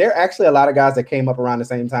the same. There are actually a lot of guys that came up around the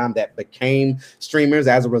same time that became streamers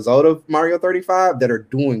as a result of Mario 35 that are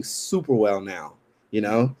doing super well now,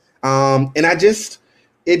 and it just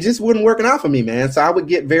wasn't working out for me, man. So I would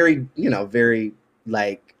get very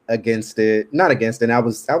like against it, not against it. I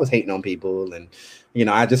was hating on people, and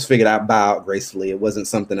I just figured I'd bow out gracefully. It wasn't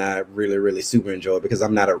something I really super enjoyed because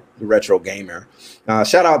I'm not a retro gamer.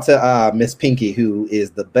 Shout out to Miss Pinky, who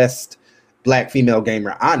is the best Black female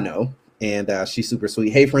gamer I know, and she's super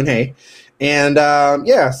sweet. Hey friend, hey. And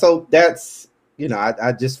so that's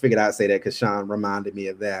I just figured I'd say that because Sean reminded me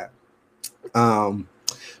of that.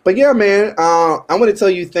 But yeah, man, I want to tell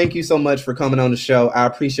you thank you so much for coming on the show. I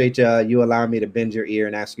appreciate you allowing me to bend your ear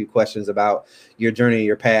and ask you questions about your journey,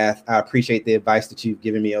 your path. I appreciate the advice that you've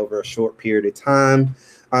given me over a short period of time.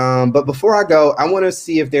 But before I go, I want to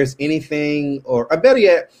see if there's anything, or better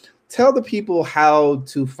yet, tell the people how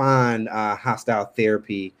to find Hostile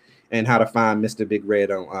Therapy and how to find Mr. Big Red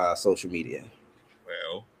on social media.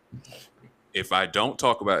 Well, if I don't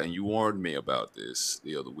talk about, and you warned me about this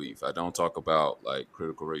the other week, if I don't talk about like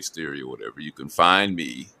critical race theory or whatever, you can find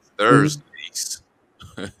me Thursdays.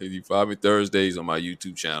 You find me Thursdays on my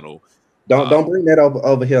YouTube channel. Don't bring that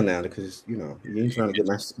over here now, because you ain't trying to get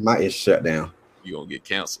my ish shut down. You gonna get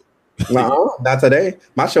canceled? No, not today.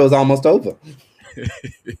 My show's almost over.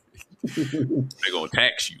 They're gonna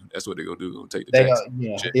tax you. That's what they're gonna do. They're gonna take the tax.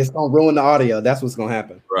 It's gonna ruin the audio. That's what's gonna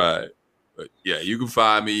happen. Right. But yeah, you can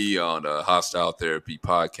find me on the Hostile Therapy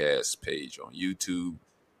podcast page on YouTube.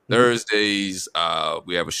 Thursdays,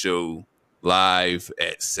 we have a show live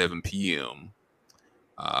at 7 p.m.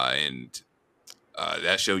 And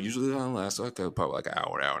that show usually lasts probably like an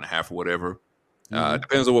hour and a half or whatever.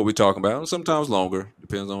 Depends on what we're talking about. Sometimes longer.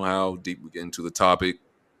 Depends on how deep we get into the topic.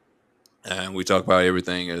 And we talk about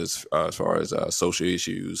everything as far as social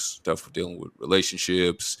issues, stuff dealing with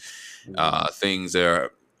relationships, things that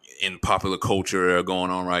are in popular culture that are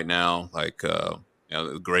going on right now, like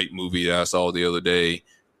the great movie that I saw the other day,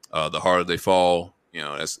 The Harder They Fall.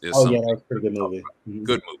 That's that was a pretty good movie.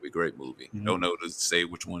 Good movie, great movie. Don't know to say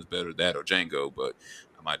which one's better, that or Django, but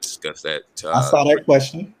I might discuss that. I saw that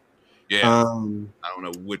question. Yeah, I don't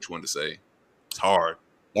know which one to say. It's hard.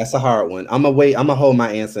 That's a hard one. I'm gonna hold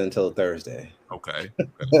my answer until Thursday. Okay.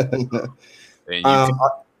 And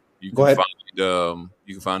you can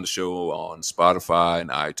find the show on Spotify and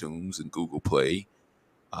iTunes and Google Play,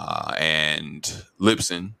 and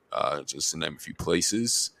Libsyn, just to name a few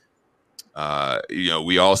places.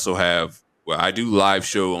 We also have, I do live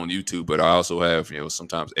show on YouTube, but I also have,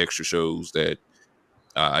 sometimes extra shows that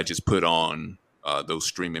I just put on those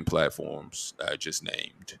streaming platforms that I just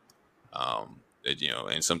named.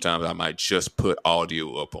 And sometimes I might just put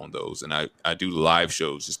audio up on those, and I do live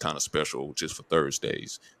shows just kind of special just for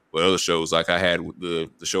Thursdays. But other shows, like I had the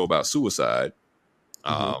show about suicide,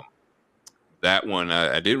 that one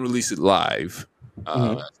I didn't release it live.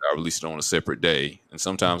 I released it on a separate day, and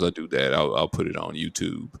sometimes I do that. I'll put it on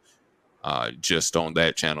YouTube, just on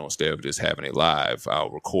that channel instead of just having it live. I'll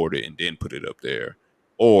record it and then put it up there,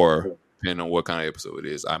 or depending on what kind of episode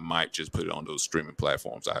it is, I might just put it on those streaming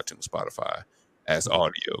platforms, iTunes, Spotify, as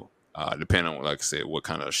audio, depending on, like I said, what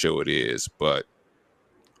kind of show it is. But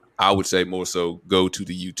I would say more so go to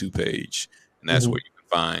the YouTube page, and that's where you can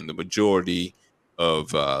find the majority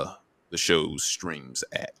of the show's streams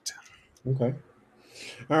at. Okay.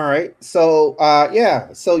 All right. So,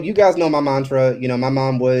 so you guys know my mantra. My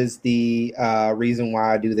mom was the reason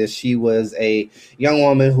why I do this. She was a young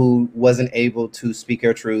woman who wasn't able to speak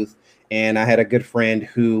her truth. And I had a good friend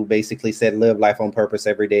who basically said, live life on purpose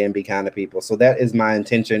every day and be kind to people. So that is my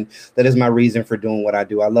intention. That is my reason for doing what I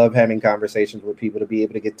do. I love having conversations with people to be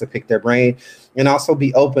able to get to pick their brain and also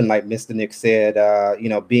be open, like Mr. Nick said,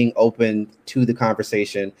 being open to the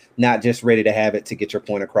conversation, not just ready to have it to get your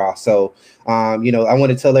point across. So, I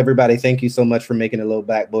want to tell everybody, thank you so much for making a little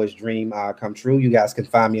Black Boy's dream come true. You guys can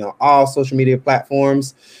find me on all social media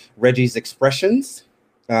platforms, Reggie's Expressions.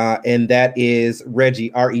 And that is Reggie,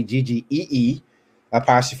 Reggee,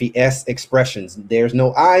 '(S) Expressions. There's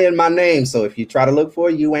no I in my name, so if you try to look for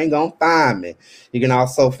it, you ain't gonna find me. You can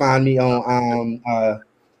also find me on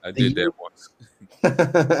I did that once.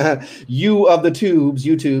 You of the Tubes,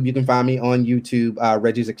 YouTube. You can find me on YouTube,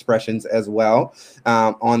 Reggie's Expressions as well.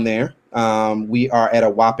 On there, we are at a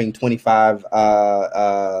whopping 25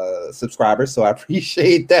 subscribers, so I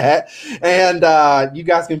appreciate that. And you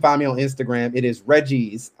guys can find me on Instagram. It is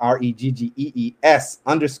Reggie's Reggees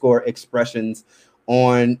 _expressions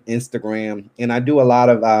on Instagram, and I do a lot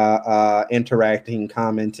of interacting,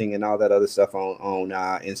 commenting, and all that other stuff on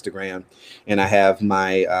Instagram. And I have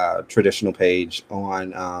my traditional page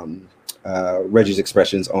on Reggie's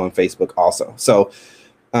Expressions on Facebook also. So,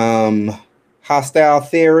 Hostile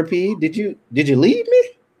Therapy. Did you leave me?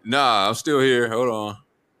 Nah, I'm still here. Hold on.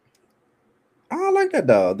 I like that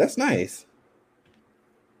dog. That's nice.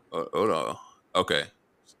 Hold on. Okay.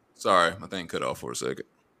 Sorry, my thing cut off for a second.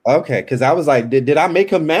 Okay, because I was like, did I make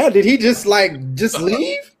him mad? Did he just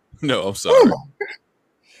leave? No, I'm sorry.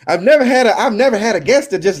 I've never had a guest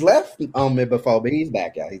that just left on me before, but he's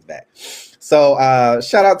back, y'all. He's back. So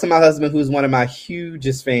shout out to my husband, who's one of my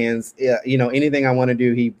hugest fans. Anything I want to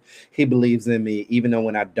do, he believes in me, even though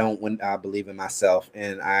when I believe in myself,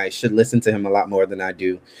 and I should listen to him a lot more than I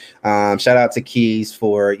do. Shout out to Keys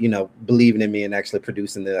for believing in me and actually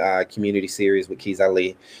producing the community series with Keys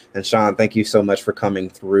Ali. And Sean, thank you so much for coming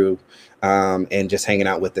through and just hanging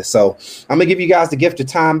out with us. So I'm gonna give you guys the gift of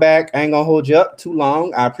time back. I ain't gonna hold you up too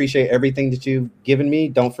long. I appreciate everything that you've given me.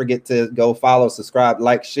 Don't forget to go follow, subscribe,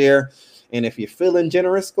 like, share. And if you're feeling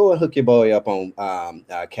generous, go and hook your boy up on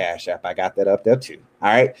Cash App. I got that up there too.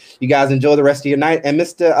 All right. You guys enjoy the rest of your night. And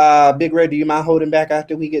Mr. Big Red, do you mind holding back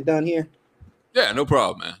after we get done here? Yeah, no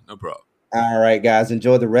problem, man. No problem. All right, guys.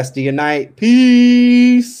 Enjoy the rest of your night.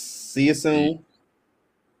 Peace. See you soon.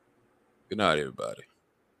 Good night, everybody.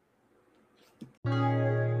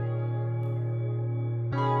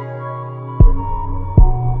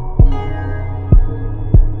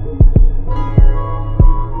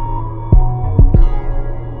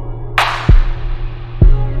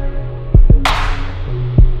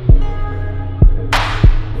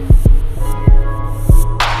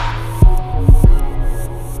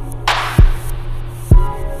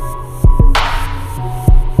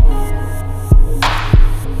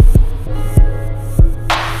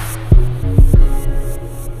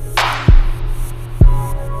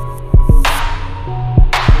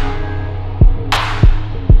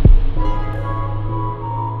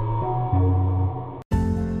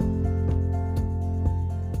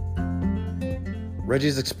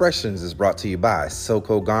 Reggie's Expressions is brought to you by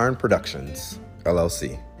Soko Garn Productions,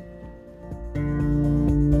 LLC.